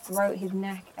throat, his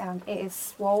neck, it is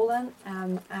swollen,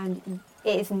 and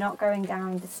it is not going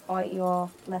down despite your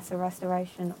Lesser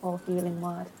Restoration or Healing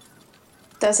Word.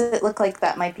 Does it look like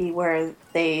that might be where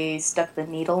they stuck the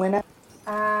needle in it?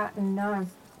 No.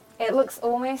 It looks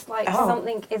almost like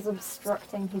something is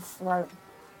obstructing his throat.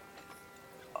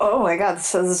 Oh my god,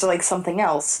 so this is like something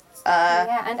else.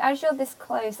 Yeah, and as you're this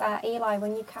close, Eli,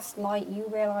 when you cast light, you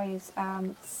realise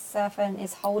Surfin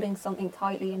is holding something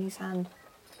tightly in his hand.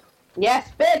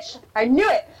 Yes, bitch! I knew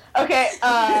it! Okay,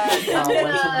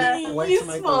 Way to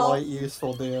make the light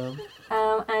useful, DM.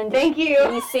 And thank you!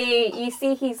 You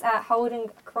see he's holding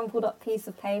a crumpled up piece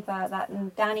of paper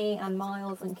that Danny and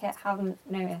Miles and Kit haven't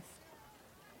noticed.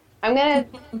 I'm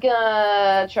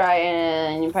gonna try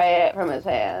and pry it from his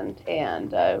hand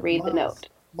and read the note.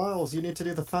 Miles, you need to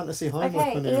do the fantasy Heimlich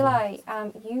Okay, maneuver. Eli,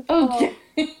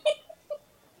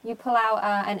 you pull out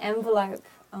an envelope,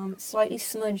 slightly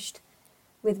smudged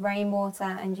with rainwater,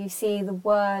 and you see a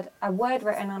word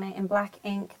written on it in black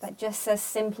ink that just says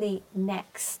simply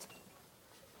 "next."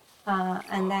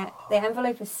 And the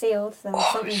envelope is sealed, so there's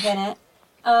something in it.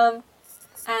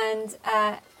 And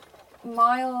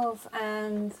Miles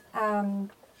and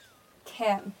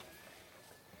Kit,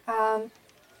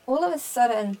 all of a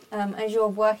sudden, as you're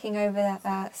working over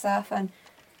Surfin,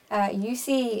 you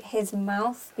see his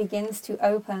mouth begins to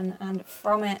open, and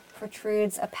from it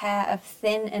protrudes a pair of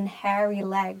thin and hairy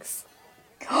legs.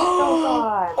 Oh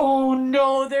god! Oh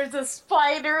no, there's a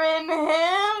spider in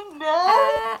him!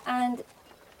 No! And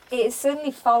it is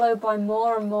suddenly followed by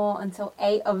more and more until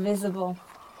 8 are visible.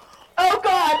 Oh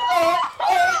god!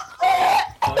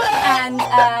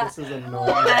 This is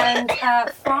annoying. And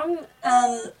from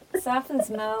Surfin's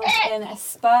mouth, in a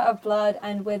spurt of blood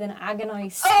and with an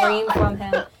agonized scream from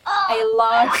him, a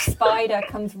large spider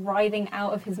comes writhing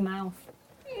out of his mouth.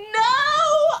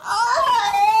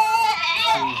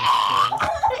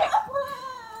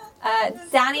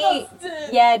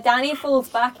 Danny falls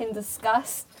back in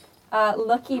disgust.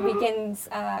 Lucky begins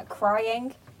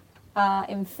crying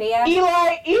in fear.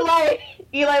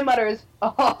 Eli mutters.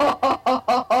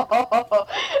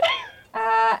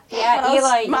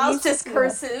 Eli. Miles just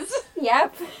curses.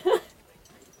 Yep.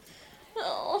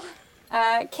 Oh.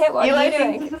 Kit, what are you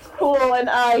doing? Thinks this is cool, and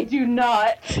I do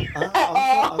not.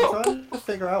 I'm trying to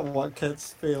figure out what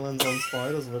Kit's feelings on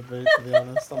spiders would be. To be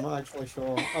honest, I'm not actually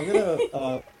sure.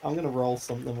 I'm gonna roll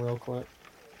something real quick.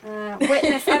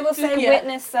 Witness. I will say,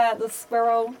 witness. The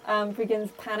squirrel begins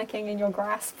panicking in your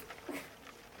grasp.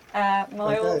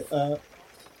 Miles. Okay,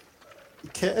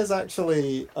 Kit is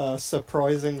actually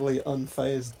surprisingly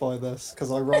unfazed by this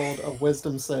because I rolled a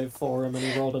wisdom save for him and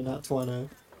he rolled a nat 20.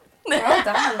 Well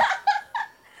done.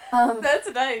 That's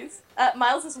nice.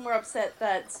 Miles is more upset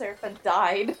that Serpent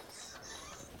died.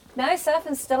 No,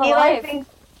 Surfin's still alive.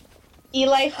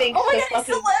 Eli thinks Oh my the God,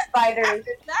 fucking spiders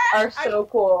are so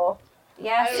cool.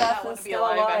 Yeah, I do not want Surfin's to be still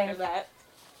alive after alive.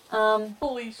 that.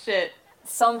 Holy shit.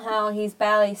 Somehow he's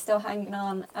barely still hanging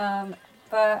on.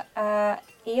 But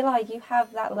Eli, you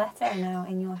have that letter now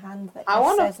in your hand that I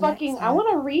want says to fucking. next I want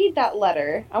to read that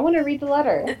letter. I want to read the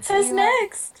letter. It says You-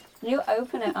 next. You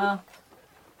open it up,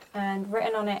 and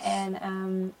written on it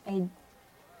in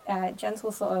a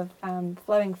gentle sort of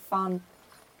flowing font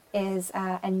is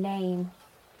a name,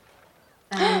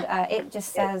 and it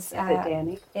just says Is it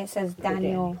Danny? it says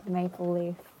Daniel Maple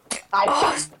Leaf. I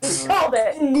called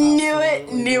it. Knew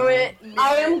it.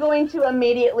 I am going to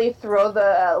immediately throw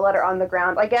the letter on the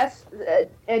ground. I guess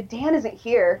Dan isn't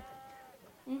here.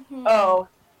 Mm-hmm. Oh,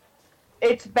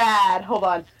 it's bad. Hold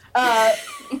on. And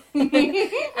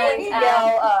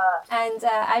Yell.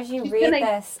 as you She's read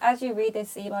gonna-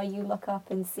 this, Eli, you look up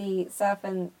and see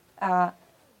Surfin,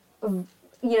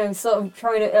 sort of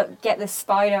trying to get the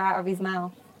spider out of his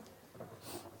mouth.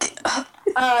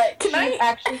 She's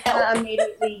actually gonna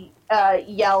immediately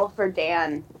yell for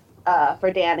Dan,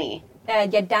 for Danny.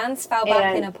 Dan's fell back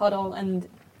And- in a puddle and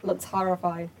looks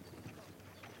horrified.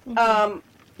 He's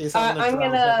having a I'm drowsy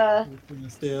gonna- in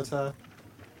this theater.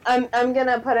 I'm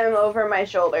gonna put him over my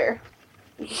shoulder.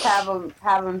 Just have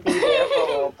him be there for a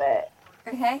little bit.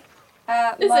 Okay.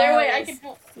 Is there a way I Miles- can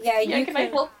pull? Yeah, you can I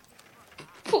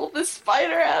pull the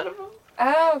spider out of him?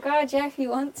 Oh god, yeah, if you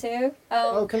want to.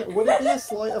 Would it be a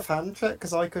sleight of hand check?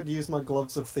 Because I could use my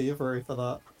gloves of thievery for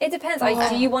that. It depends. Like,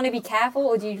 do you want to be careful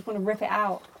or do you just want to rip it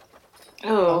out?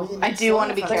 Oh, I do want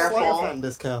to be Sleight of careful. hand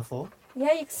is careful.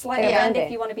 Yeah, you can sleight of Yeah. hand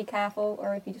if you want to be careful,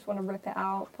 or if you just want to rip it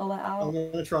out, pull it out.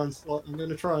 I'm gonna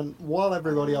try and while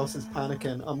everybody else is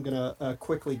panicking, I'm gonna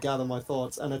quickly gather my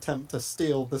thoughts and attempt to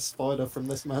steal the spider from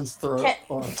this man's throat.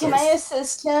 Can I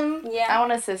assist him? Yeah. I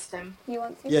want to assist him. You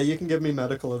want to? Yeah, you can give me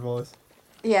medical advice.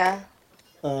 Yeah.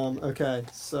 Okay,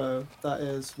 so that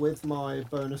is with my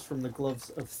bonus from the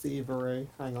gloves of thievery.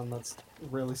 Hang on, that's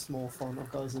really small font.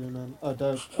 I've got to zoom in. Oh,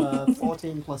 don't.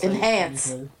 14 plus 8. Enhance.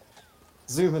 22.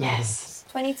 Zoom in. Yes.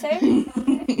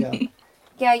 22? Yeah.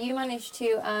 Yeah, you managed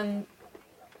to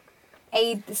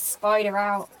aid the spider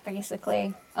out,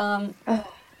 basically.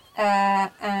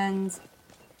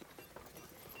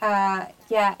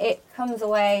 It comes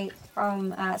away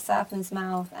from Serpent's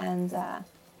mouth, and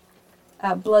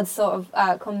blood sort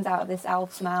of comes out of this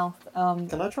elf's mouth.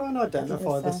 Can I try and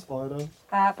identify the Yes, spider?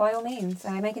 By all means,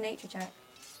 make a nature check.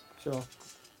 Sure.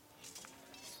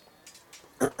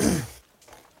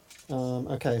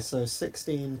 Okay, so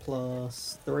 16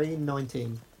 plus 3,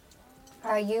 19.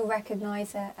 You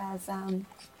recognize it as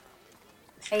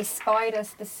a spider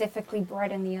specifically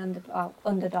bred in the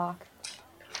Underdark.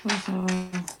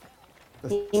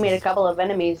 He made a couple of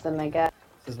enemies, then I guess.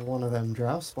 This is one of them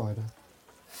drow spider.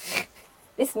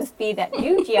 This must be that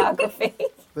new geography.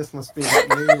 This must be that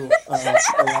new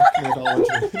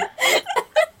arachnidology.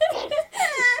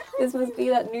 This must be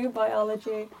that new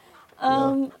biology.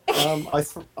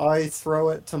 I throw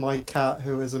it to my cat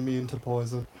who is immune to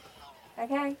poison.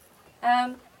 Okay.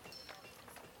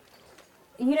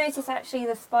 You notice actually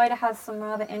the spider has some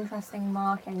rather interesting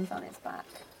markings on its back.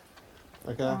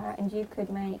 Okay. And you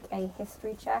could make a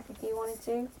history check if you wanted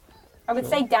to. I would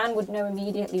Sure. say Dan would know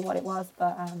immediately what it was,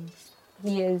 but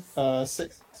he is...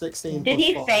 16 Did plus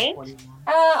he 5, faint? 21.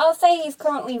 I'll say he's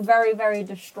currently very, very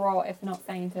distraught, if not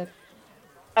fainted.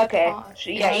 Okay. Oh,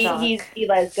 Yeah, Eli's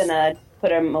gonna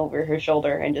put him over her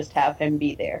shoulder and just have him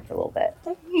be there for a little bit.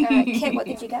 Kit, what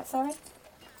did you get, sorry?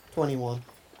 21.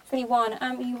 21.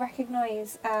 You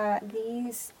recognise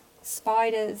these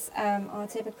spiders are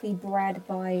typically bred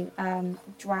by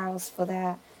drows for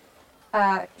their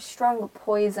strong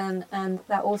poison, and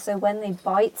that also when they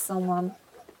bite someone,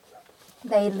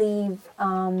 they leave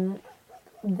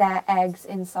their eggs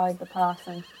inside the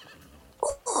person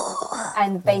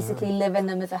and basically live in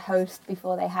them as a host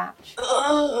before they hatch.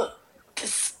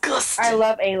 Disgusting. I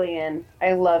love Alien.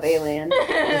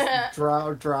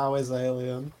 Drow is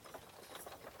alien.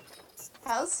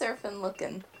 How's Surfing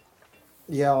looking?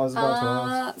 Yeah, I was about to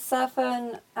ask.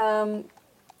 Surfern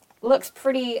looks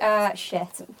pretty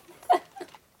shit.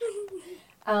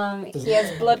 He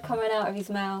has blood coming out of his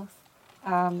mouth,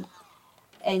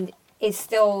 and is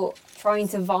still trying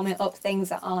to vomit up things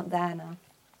that aren't there now.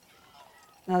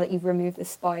 Now that you've removed the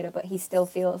spider, but he still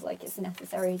feels like it's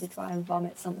necessary to try and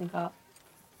vomit something up.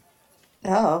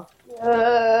 Oh.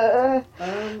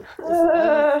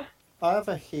 I have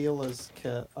a healer's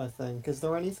kit, I think. Is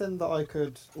there anything that I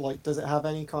could, like, does it have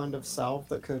any kind of salve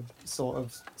that could sort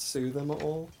of soothe him at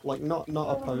all? Like, not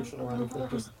a potion or anything,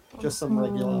 just some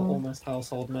regular, almost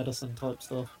household medicine type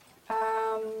stuff.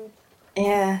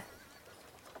 Yeah.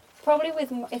 Probably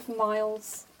if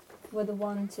Miles were the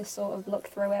one to sort of look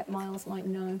through it, Miles might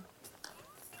know.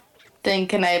 Then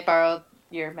can I borrow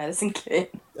your medicine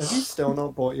kit? Have you still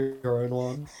not bought your own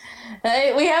one?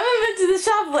 Hey, we haven't been to the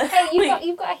shop lately. Hey,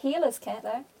 you've got a healer's kit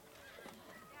though.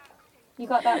 You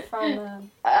got that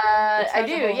from. I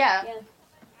do, yeah.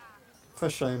 For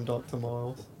shame, Dr.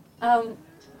 Miles.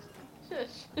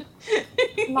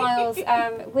 Miles,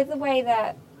 with the way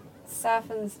that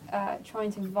Surfen's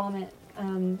trying to vomit,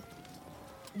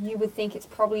 you would think it's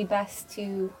probably best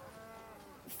to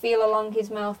feel along his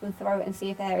mouth and throat and see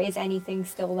if there is anything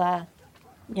still there.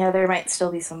 Yeah, there might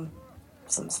still be some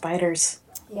spiders.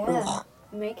 Yeah. Ugh.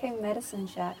 Make a medicine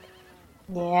check.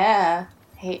 Yeah.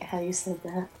 Hate how you said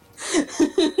that.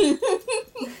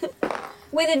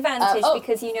 With advantage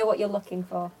because you know what you're looking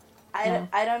for. I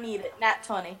don't need it. Nat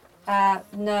 20.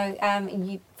 No,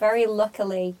 you very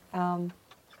luckily,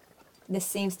 this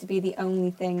seems to be the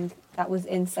only thing that was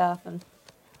in Surfen.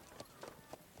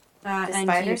 The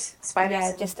spiders?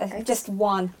 Spiders? Yeah, just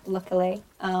one, luckily.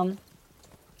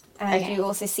 And Okay. you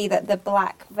also see that the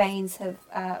black veins have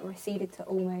receded to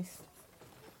almost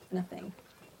nothing.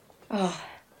 Oh,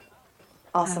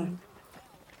 awesome.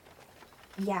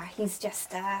 Yeah, he's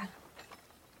just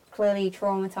clearly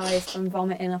traumatized from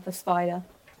vomiting up a spider.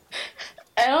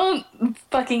 I don't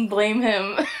fucking blame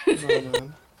him.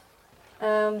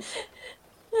 No.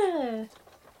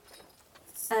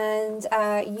 And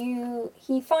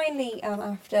he finally,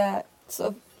 after sort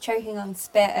of choking on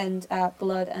spit and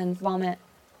blood and vomit,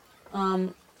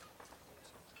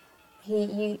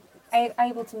 you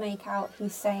able to make out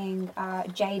he's saying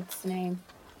Jade's name.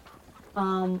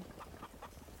 And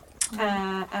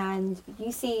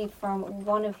you see from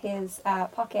one of his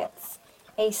pockets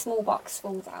a small box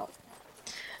falls out.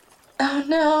 Oh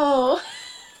no!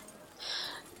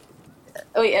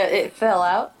 Oh yeah, it fell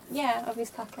out? Yeah, of his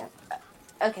pocket.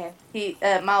 Okay. He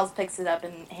Miles picks it up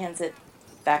and hands it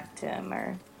back to him,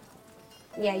 or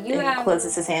Yeah, you and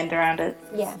closes his hand around it.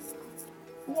 Yeah.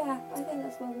 Yeah, I think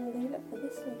that's where we'll leave it for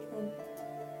this week then.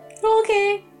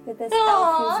 Okay. With this Aww.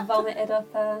 elf who's vomited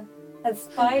up a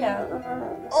spider.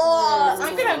 Oh,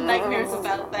 I'm gonna have nightmares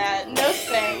about that. No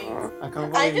thanks. I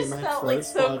can't I believe you just make felt, fruit like,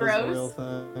 so spiders a gross. real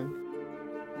thing.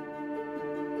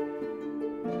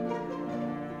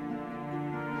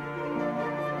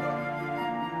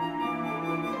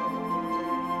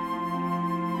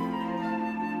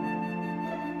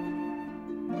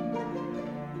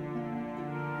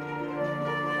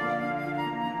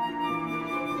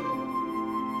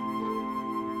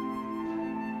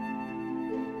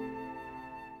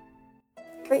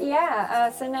 But yeah,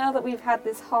 so now that we've had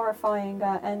this horrifying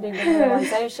ending and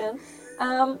realization,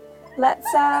 let's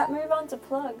move on to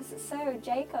plugs. So,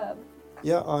 Jacob.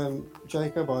 Yeah, I'm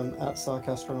Jacob. I'm at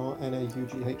Sarcastronaut,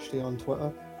 NAUGHT on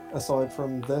Twitter. Aside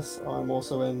from this, I'm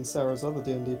also in Sarah's other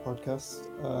D&D podcast,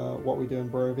 What We Do in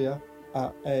Barovia,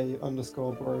 at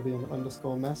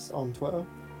 @A_Barovian_mess on Twitter,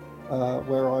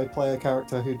 where I play a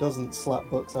character who doesn't slap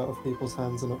books out of people's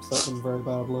hands and upset them very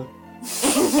badly.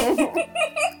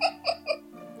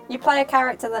 You play a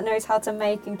character that knows how to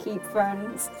make and keep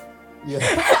friends. Yeah.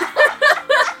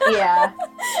 Yeah.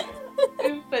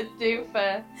 Oofa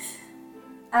doofa.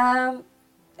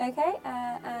 Okay,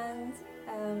 and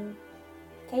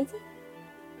Katie?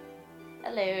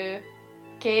 Hello.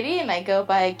 Katie, and I go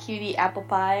by Cutie Apple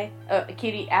Pie,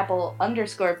 Cutie Apple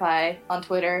 _pie on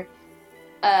Twitter.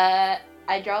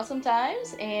 I draw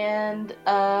sometimes, and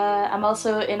I'm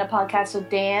also in a podcast with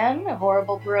Dan,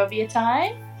 Horrible Barovia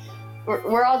Time.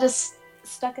 we're all just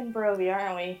stuck in Barovia,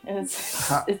 aren't we? And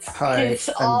Hi, it's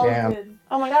I'm all Dan. good.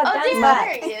 Oh my god, Oh, Dan's Dan,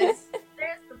 back. there he is.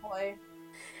 There's the boy.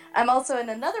 I'm also in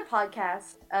another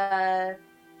podcast,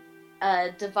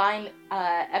 Divine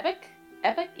Epoch?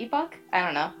 I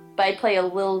don't know. But I play a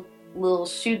little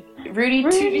Rudy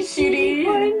Tooty Shooty.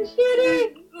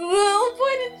 Little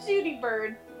point and shooty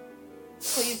bird.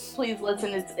 Please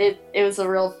listen. It was a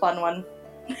real fun one.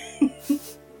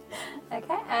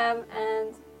 Okay, and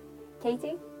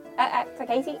Katie? For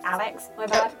Katie? Alex, my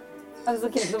bad. I was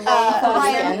looking at the wrong person.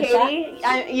 Hi, I'm Katie.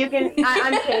 I'm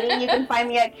Katie. You can find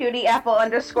me at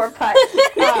cutie_apple_putt.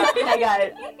 Hi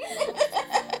guys.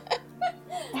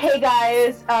 Hey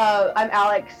guys, I'm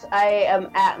Alex. I am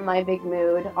at my big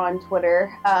mood on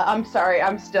Twitter. I'm sorry,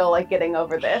 I'm still like getting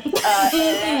over this.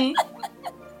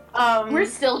 We're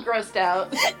still grossed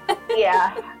out.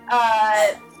 Yeah.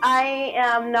 I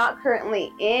am not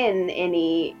currently in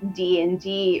any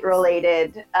D&D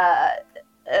related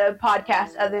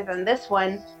podcasts other than this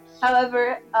one.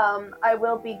 However, I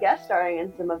will be guest starring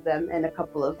in some of them in a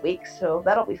couple of weeks, so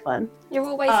that'll be fun. You're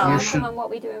always welcome on What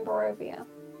We Do in Barovia.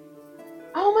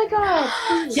 Oh my god!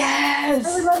 Yes!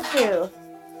 I would love to.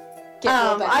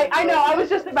 I know, I was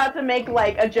just about to make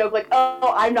like a joke like,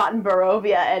 oh, I'm not in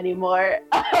Barovia anymore.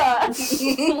 But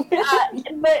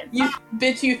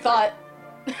you thought.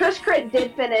 First Crit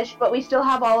did finish, but we still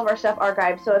have all of our stuff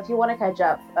archived, so if you want to catch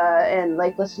up and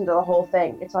like listen to the whole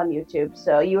thing, it's on YouTube,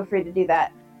 so you are free to do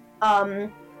that.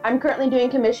 I'm currently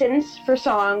doing commissions for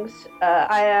songs.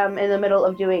 I am in the middle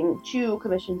of doing 2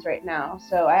 commissions right now,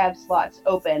 so I have slots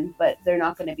open, but they're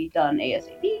not going to be done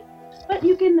ASAP. But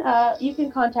you can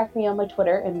contact me on my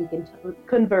Twitter and we can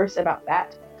converse about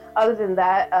that. Other than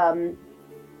that,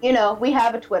 we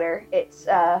have a Twitter. It's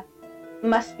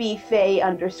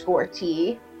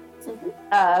mustbefey_t.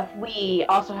 Mm-hmm. We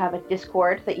also have a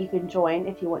Discord that you can join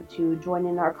if you want to join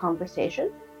in our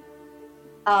conversation.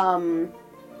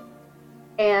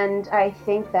 And I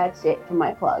think that's it for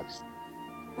my plugs.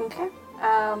 Okay.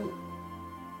 I'm...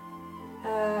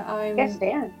 Yes,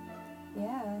 Dan.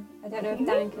 Yeah. I don't know if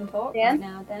Dan can talk Dan? right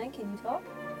now. Dan, can you talk?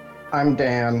 I'm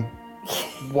Dan.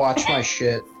 Watch my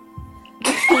shit.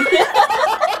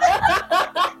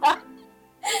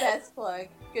 Best plug.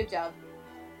 Good job.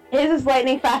 His is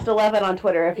LightningFast11 on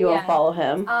Twitter if you want to follow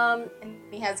him. And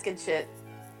he has good shit.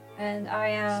 And I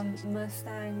am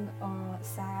Mustang or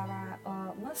Sarah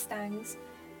or Mustangs.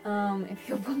 If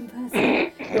you're one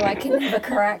person who I can never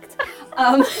correct.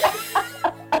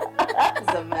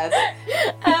 It's a mess.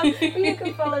 You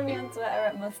can follow me on Twitter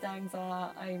at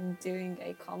MustangsR. I'm doing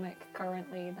a comic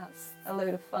currently. That's a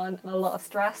load of fun and a lot of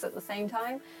stress at the same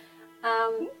time.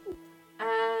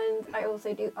 And I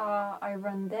also do I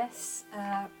run this.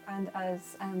 And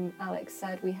as Alex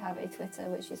said, we have a Twitter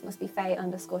which is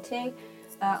mustbefey_t.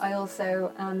 I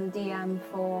also am the DM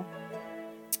for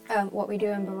What We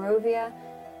Do in Barovia.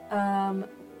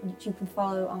 Which you can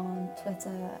follow on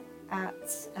Twitter at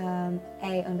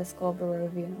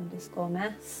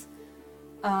a_Barovia_mess.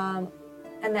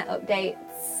 And that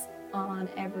updates on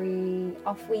every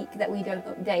off week that we don't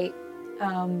update.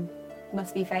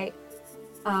 Must be Fey-t.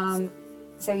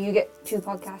 So you get 2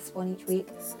 podcasts, 1 each week.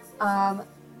 And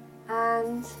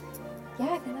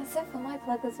yeah, I think that's it for my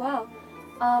plug as well.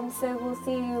 So we'll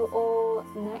see you all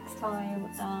next time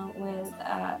with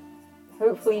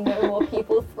hopefully no more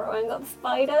people throwing up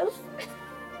spiders.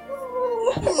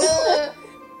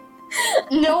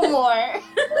 No more.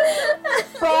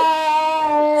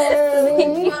 Bye!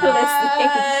 Thank you for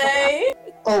listening.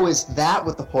 Oh, is that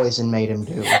what the poison made him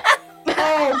do?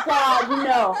 Oh god,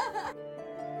 no.